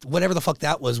 Whatever the fuck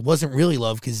that wasn't really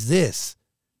love, because this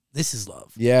is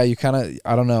love. Yeah, you kind of,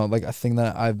 I don't know, like a thing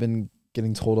that I've been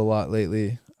getting told a lot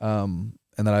lately, and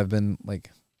that I've been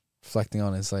like reflecting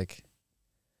on, is like,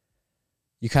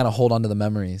 you kind of hold on to the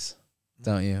memories,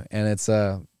 don't you? And it's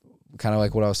kind of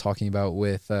like what I was talking about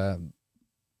with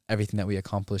everything that we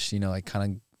accomplished, you know, like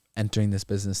kind of entering this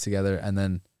business together, and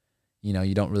then, you know,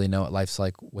 you don't really know what life's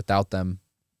like without them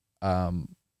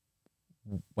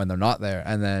when they're not there,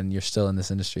 and then you're still in this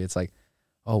industry. It's like,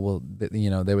 oh, well, you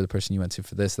know, they were the person you went to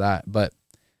for this, that. But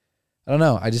I don't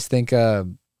know. I just think,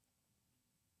 yeah,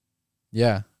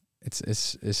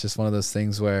 it's just one of those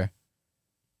things where,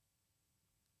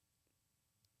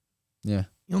 yeah.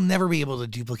 You'll never be able to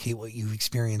duplicate what you've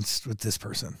experienced with this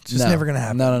person. It's just never going to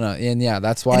happen. No. And yeah,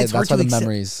 that's why the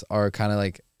memories are kind of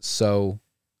like so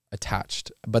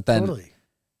attached. But then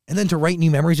And then to write new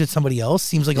memories with somebody else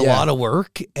seems like a lot of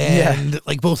work and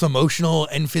like both emotional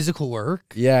and physical work.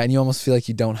 Yeah, and you almost feel like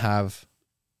you don't have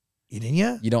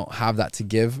you don't have that to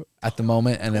give at the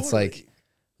moment, and it's like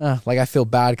I feel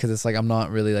bad because it's like I'm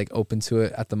not really like open to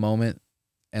it at the moment,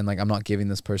 and like I'm not giving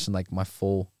this person like my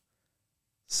full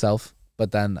self.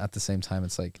 But then at the same time,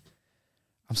 it's like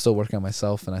I'm still working on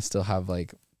myself, and I still have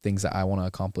like things that I want to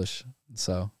accomplish.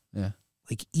 So yeah,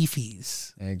 like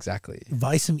Iphis. Exactly.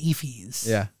 Buy some Iphis.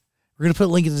 Yeah, we're gonna put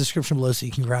a link in the description below so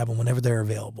you can grab them whenever they're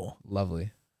available.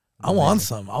 Lovely. I want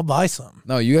some. I'll buy some.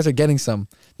 No, you guys are getting some.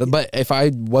 But if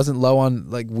I wasn't low on,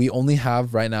 like, we only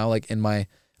have right now, like in my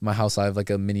house, I have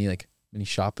like a mini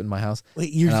shop in my house.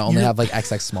 Wait, and I only have like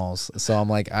XX smalls. So I'm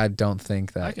like, I don't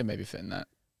think that I can maybe fit in that.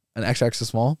 An extra extra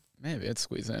small. Maybe it's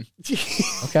squeeze in.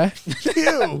 Okay.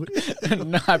 Ew.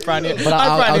 No, I probably need,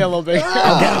 a little bigger.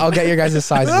 I'll get your guys'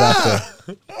 sizes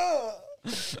after.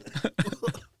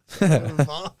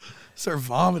 Start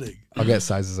vomiting. I'll get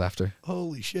sizes after.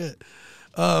 Holy shit.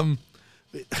 But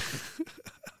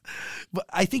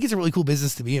I think it's a really cool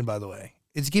business to be in, by the way.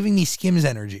 It's giving me Skims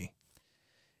energy.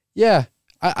 Yeah.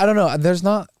 I don't know. There's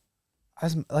not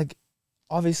as like,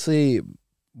 obviously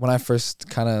when I first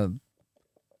kind of,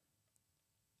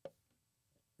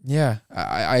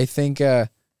 I think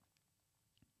there's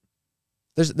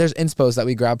inspos that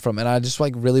we grab from, and I just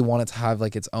like really want it to have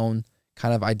like its own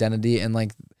kind of identity. And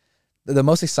like the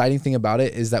most exciting thing about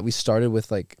it is that we started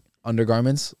with like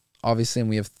undergarments, obviously, and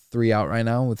we have 3 out right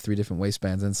now with 3 different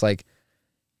waistbands. And it's like,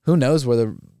 who knows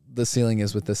where the ceiling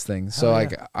is with this thing. So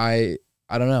like I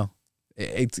don't know.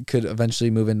 It could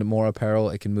eventually move into more apparel.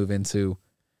 It can move into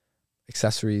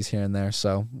accessories here and there.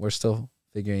 So we're still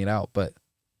figuring it out, but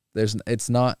it's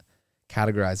not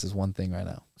categorized as one thing right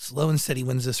now. Slow and steady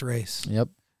wins this race. Yep.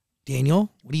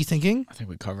 Daniel, what are you thinking? I think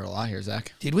we covered a lot here,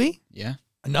 Zach. Did we? Yeah.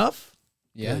 Enough?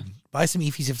 Yeah. Good. Buy some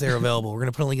Iphis if they're available. We're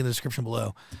going to put a link in the description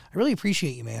below. I really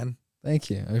appreciate you, man. Thank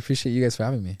you. I appreciate you guys for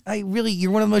having me.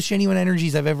 You're one of the most genuine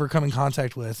energies I've ever come in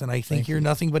contact with, and I think you're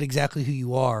nothing but exactly who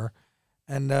you are.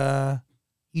 And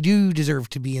you do deserve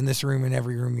to be in this room and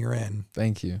every room you're in.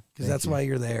 Thank you. Because that's why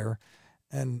you're there.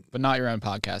 But not your own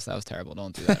podcast. That was terrible.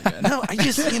 Don't do that again. No, I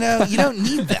just, you don't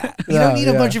need that. You don't need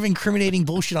a bunch of incriminating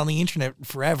bullshit on the internet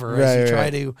forever as you try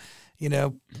to,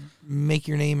 make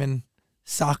your name in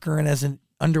soccer and as an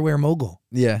underwear mogul.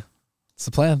 Yeah. It's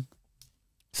the plan.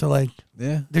 So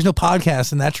there's no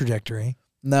podcast in that trajectory.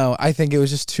 No, I think it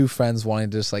was just 2 friends wanting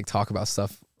to just like talk about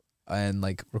stuff and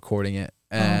like recording it.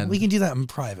 And we can do that in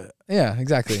private. Yeah,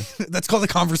 exactly. That's called a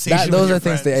conversation. Those are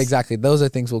things exactly. Those are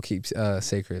things we'll keep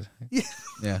sacred.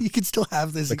 Yeah. You can still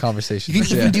have this. The conversation. You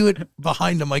can even do it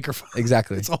behind a microphone.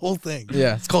 Exactly. It's a whole thing.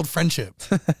 Yeah. It's called friendship.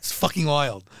 It's fucking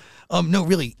wild. No,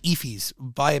 really, Iphis,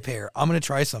 buy a pair. I'm going to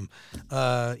try some,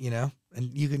 and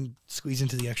you can squeeze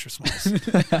into the extra smalls.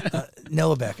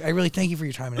 Noah Beck, I really thank you for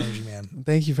your time and energy, man.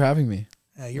 Thank you for having me.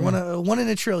 You're one in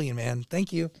a trillion, man.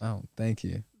 Thank you. Oh, thank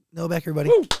you. Noah Beck, everybody.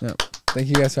 Yep. Thank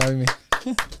you guys for having me.